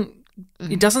doesn't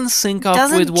sync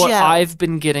up with what I've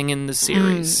been getting in the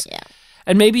series.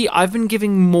 And maybe I've been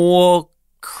giving more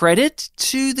credit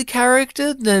to the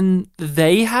character than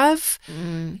they have,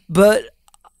 but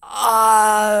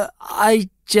I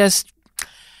just...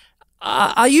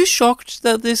 are you shocked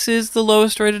that this is the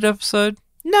lowest rated episode?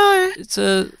 No. It's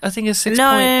I think a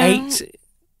 6.8.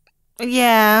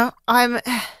 Yeah,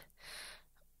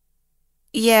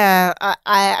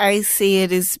 I see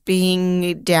it as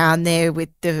being down there with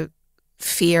the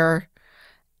Fear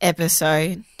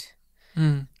episode.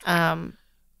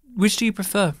 Which do you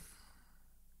prefer?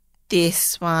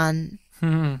 This one.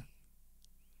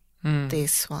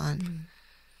 This one.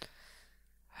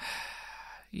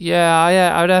 Yeah,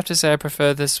 I would have to say I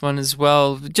prefer this one as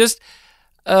well. This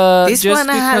one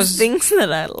has things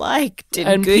that I liked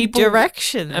in good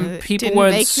direction. And people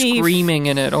weren't screaming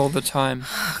in it all the time.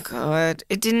 Oh, God.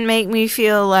 It didn't make me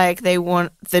feel like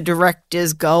the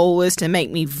director's goal was to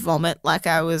make me vomit like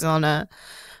I was on a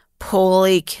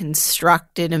poorly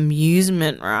constructed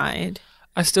amusement ride.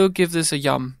 I still give this a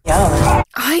yum.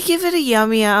 I give it a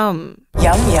yum yum.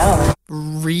 Yum yum.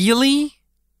 Really?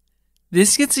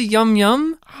 This gets a yum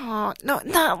yum? Oh,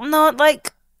 not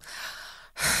like...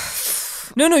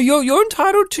 No, you're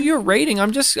entitled to your rating.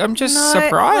 I'm just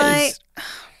surprised.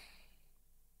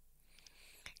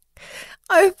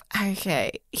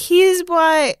 Okay, here's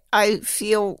why I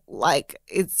feel like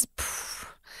it's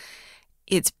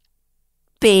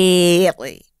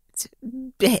barely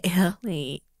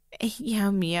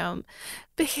yum yum,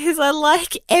 because I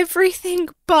like everything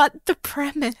but the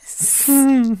premise.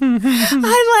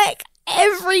 I like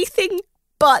everything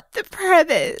but the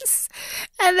premise,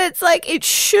 and it's like it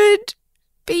should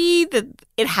be that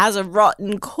it has a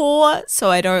rotten core, so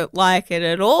I don't like it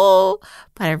at all,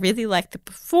 but I really like the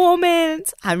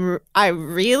performance. I'm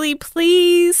really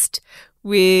pleased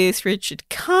with Richard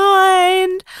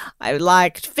Kind. I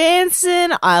liked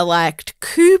Vanson. I liked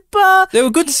Cooper. There were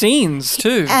good scenes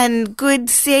too. And good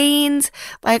scenes.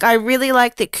 Like, I really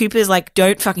like that Cooper's like,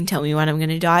 don't fucking tell me when I'm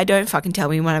gonna die. Don't fucking tell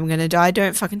me when I'm gonna die.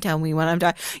 Don't fucking tell me when I'm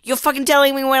dying. You're fucking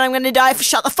telling me when I'm gonna die, for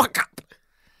shut the fuck up.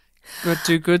 But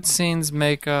do good scenes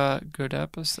make a good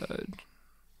episode?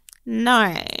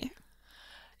 No.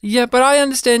 Yeah, but I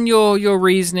understand your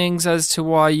reasonings as to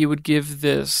why you would give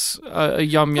this a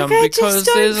yum yum, Like, because I just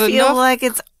don't there's feel enough. like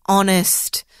it's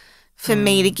honest for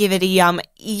me to give it a yum.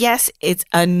 Yes, it's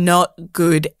a not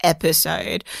good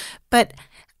episode, but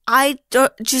I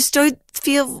don't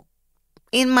feel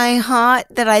in my heart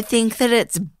that I think that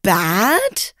it's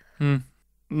bad.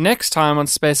 Next time on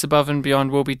Space Above and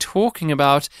Beyond, we'll be talking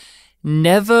about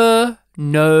Never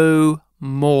Know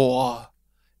More.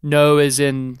 No as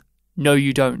in no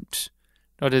you don't,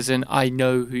 not as in I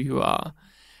know who you are.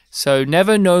 So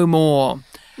Never Know More.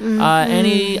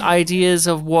 Any ideas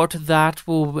of what that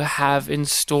will have in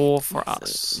store for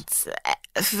us?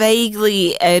 It's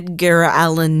vaguely Edgar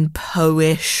Allan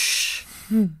Poe-ish.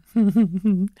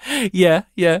 Yeah.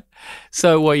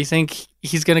 So what, you think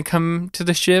he's going to come to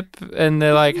the ship and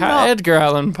they're like, Edgar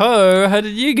Allan Poe, how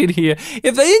did you get here?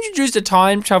 If they introduced a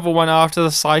time travel one after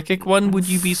the psychic one, would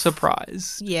you be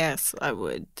surprised? Yes, I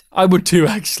would. I would too,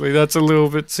 actually. That's a little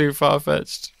bit too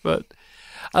far-fetched. But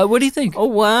what do you think? A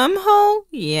wormhole?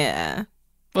 Yeah.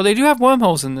 Well, they do have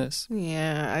wormholes in this.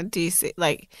 Yeah, I do see,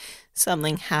 like,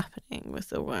 something happening with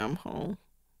the wormhole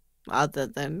other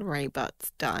than Ray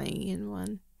Butts dying in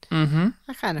one. Mm-hmm.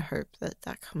 I kind of hope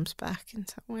that comes back in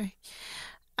some way.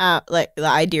 Like, the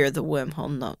idea of the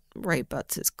wormhole, not Ray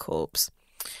Butts' corpse.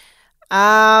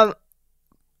 I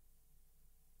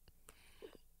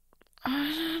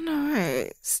don't know.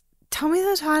 Tell me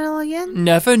the title again.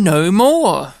 Never Know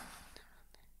More.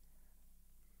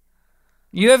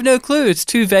 You have no clue. It's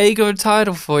too vague of a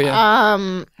title for you.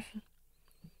 Yeah,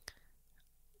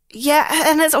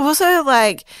 and it's also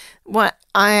like what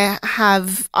I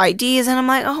have ideas, and I'm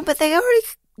like, oh, but they already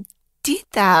did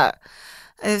that.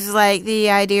 It's like the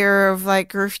idea of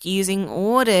like refusing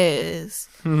orders.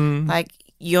 Like,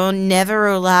 you're never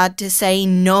allowed to say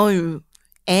no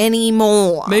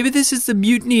anymore. Maybe this is the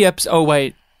mutiny episode. Oh,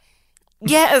 wait.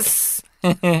 Yes.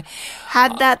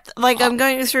 Had that, like, I'm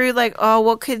going through, like, oh,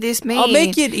 what could this mean? I'll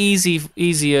make it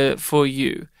easier for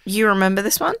you. You remember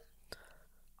this one?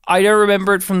 I don't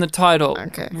remember it from the title.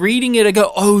 Okay. Reading it, I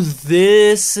go, oh,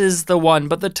 this is the one.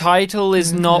 But the title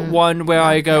is not one where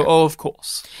I go, oh, of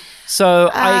course.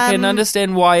 So I can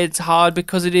understand why it's hard,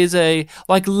 because it is a,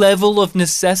 like, level of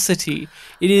necessity.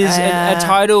 It is a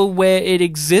title where it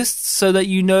exists so that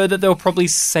you know that they'll probably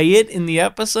say it in the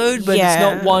episode, but it's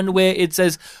not one where it's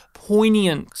as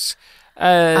poignant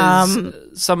as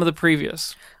some of the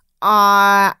previous.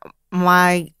 My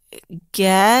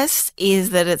guess is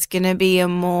that it's going to be a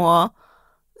more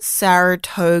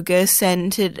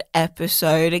Saratoga-centered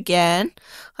episode again.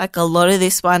 Like, a lot of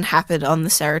this one happened on the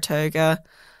Saratoga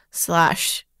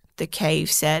 / the cave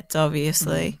sets,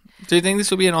 obviously. Do you think this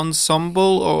will be an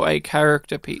ensemble or a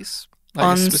character piece? Like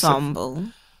Ensemble.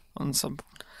 Ensemble.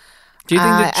 Do you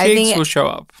think the Chigs will show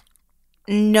up?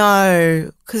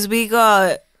 No, because we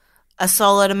got a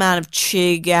solid amount of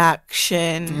Chig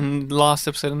action In the last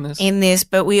episode in this?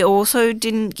 but we also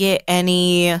didn't get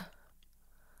any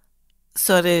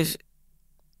sort of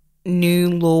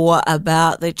new lore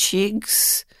about the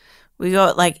Chigs. We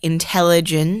got, like,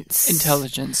 intelligence.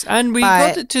 And we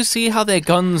got to see how their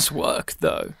guns work,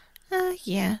 though.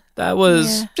 Yeah. That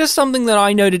was just something that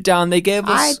I noted down. They gave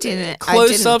us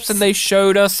close-ups and they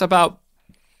showed us about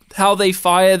how they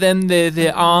fire them,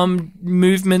 their arm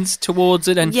movements towards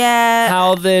it, and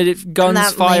how their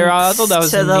guns fire out. I thought that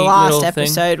was a neat little thing. To the last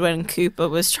episode when Cooper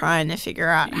was trying to figure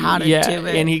out how to do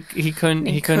it. and he couldn't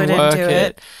work do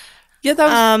it. Yeah,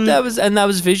 that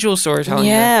was visual storytelling.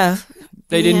 Yeah.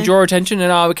 They didn't draw attention, and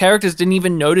our characters didn't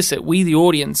even notice it. We, the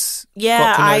audience,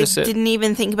 got to notice it. Didn't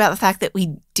even think about the fact that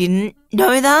we didn't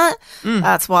know that.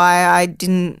 That's why I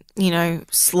didn't,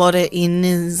 slot it in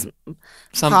as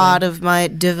part of my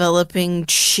developing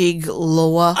Chig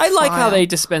lore. I like how they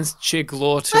dispense Chig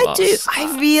lore to us. I do.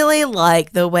 I really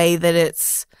like the way that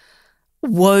it's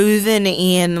woven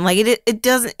in. Like it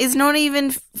doesn't. It's not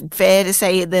even fair to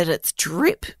say that it's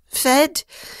drip fed.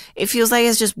 It feels like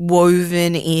it's just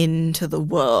woven into the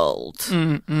world.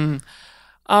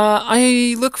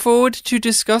 I look forward to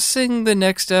discussing the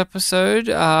next episode.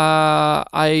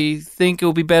 I think it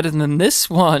will be better than this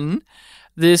one.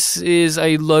 This is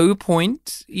a low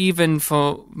point, even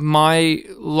for my...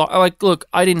 look,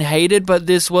 I didn't hate it, but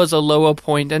this was a lower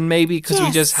point, and maybe because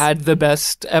we just had the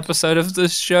best episode of the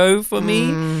show for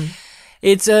me.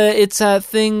 It's a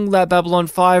thing that Babylon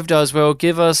 5 does, where it'll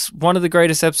give us one of the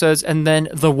greatest episodes and then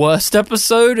the worst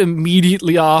episode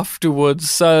immediately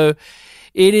afterwards. So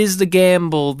it is the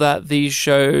gamble that these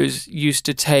shows used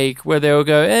to take, where they'll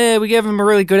go, hey, we gave them a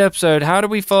really good episode. How do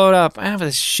we follow it up? I have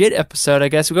a shit episode, I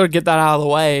guess. We've got to get that out of the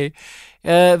way.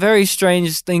 Very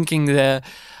strange thinking there.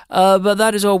 But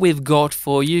that is all we've got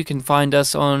for you. You can find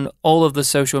us on all of the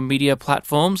social media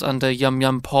platforms under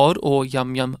YumYumPod or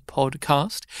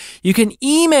YumYumPodcast. You can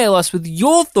email us with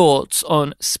your thoughts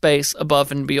on Space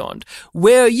Above and Beyond.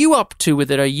 Where are you up to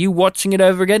with it? Are you watching it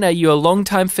over again? Are you a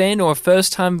long-time fan or a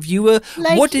first-time viewer?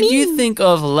 What did you think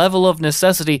of Level of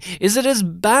Necessity? Is it as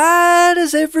bad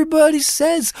as everybody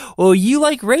says? Or you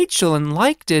like Rachel and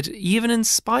liked it even in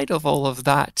spite of all of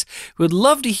that? We'd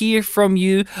love to hear from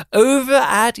you over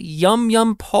at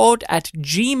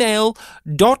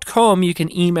yumyumpod@gmail.com. You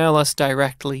can email us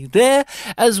directly there,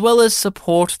 as well as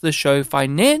support the show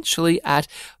financially at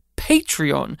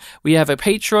Patreon. We have a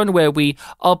Patreon where we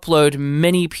upload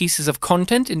many pieces of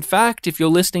content. In fact, if you're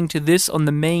listening to this on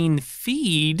the main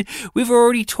feed, we've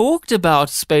already talked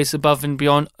about Space Above and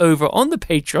Beyond over on the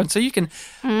Patreon, so you can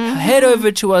head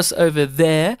over to us over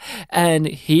there and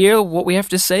hear what we have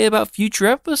to say about future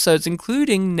episodes,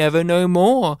 including Never No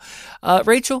More.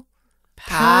 Rachel?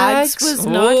 Pags was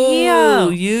not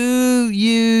here.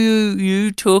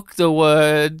 You took the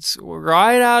words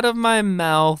right out of my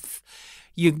mouth.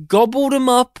 You gobbled them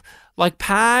up like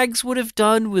Pags would have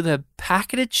done with a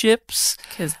packet of chips.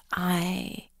 Because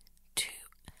I do.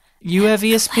 You have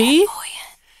ESP?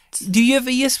 Do you have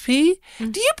ESP?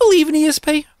 Do you believe in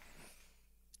ESP?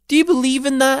 Do you believe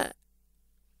in that?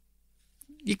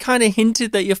 You kind of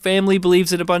hinted that your family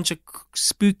believes in a bunch of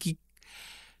spooky,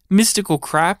 mystical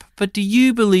crap, but do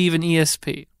you believe in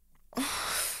ESP?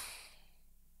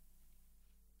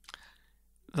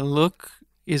 The look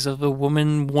is of a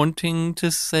woman wanting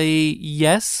to say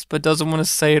yes, but doesn't want to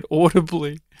say it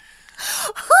audibly.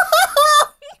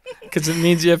 Because it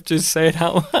means you have to say it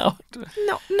out loud.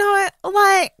 No,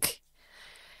 like...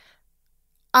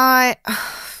 I...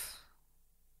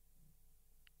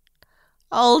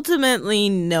 Ultimately,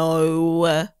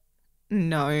 no.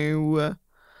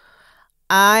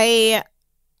 I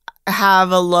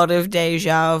have a lot of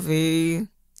deja vu.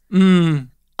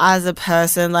 As a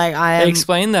person, like I am... They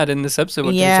explain that in this episode,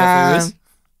 what deja vu is.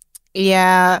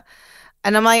 Yeah.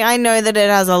 And I'm like, I know that it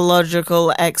has a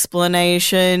logical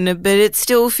explanation, but it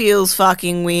still feels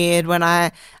fucking weird when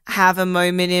I have a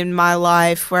moment in my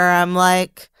life where I'm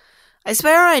like, I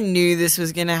swear I knew this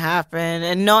was going to happen,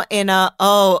 and not in a,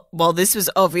 oh, well, this was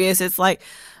obvious. It's like,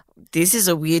 this is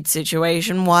a weird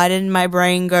situation. Why didn't my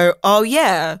brain go, oh,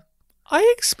 yeah.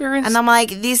 I experienced... And I'm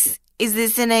like, is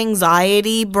this an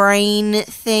anxiety brain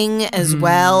thing as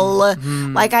well?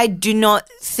 Like, I do not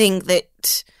think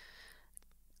that...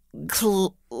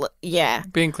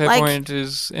 Being clairvoyant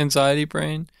is anxiety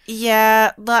brain?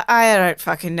 Yeah, but I don't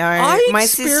fucking know. My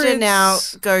sister now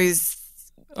goes...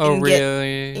 Oh,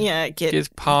 really? Gets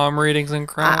palm readings and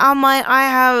crap? I'm like, I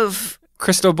have...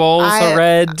 Crystal balls are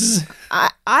reds. I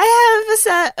have a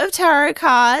set of tarot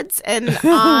cards, and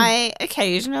I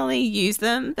occasionally use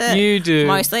them. But you do.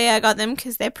 Mostly I got them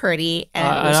because they're pretty. And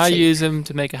I use them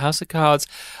to make a house of cards.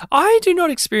 I do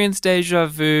not experience deja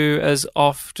vu as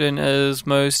often as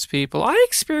most people. I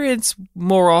experience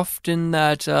more often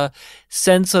that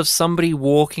sense of somebody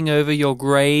walking over your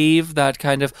grave, that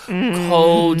kind of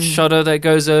cold shudder that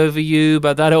goes over you,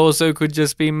 but that also could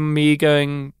just be me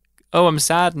going... oh, I'm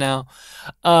sad now,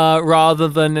 rather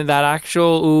than that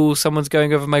actual, ooh, someone's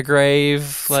going over my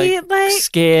grave, like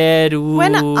scared, ooh.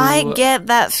 When I get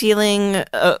that feeling,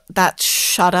 that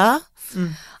shudder,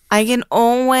 I can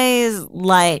always,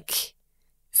 like,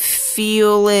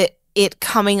 feel it it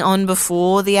coming on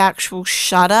before the actual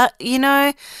shutter, you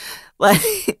know? Like,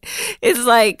 it's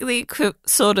like the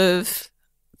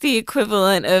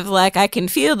equivalent of, like, I can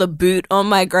feel the boot on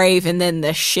my grave and then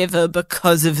the shiver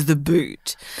because of the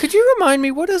boot. Could you remind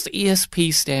me, what does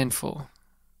ESP stand for?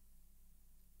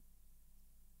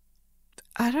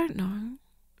 I don't know.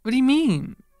 What do you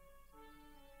mean?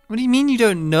 What do you mean you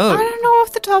don't know? I don't know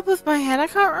off the top of my head. I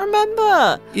can't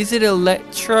remember. Is it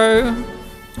electro?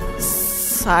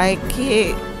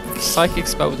 Psychic. Psychic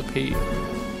spelled with a P.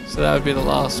 So that would be the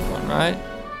last one, right?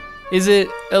 Is it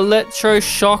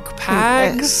electroshock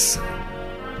pags?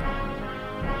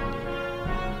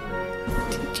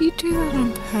 Did you do that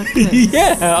on purpose?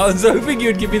 Yeah, I was hoping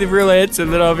you'd give me the real answer,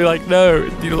 and then I'll be like, no,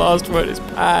 the last word is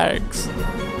pags.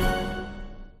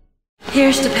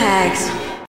 Here's the pags.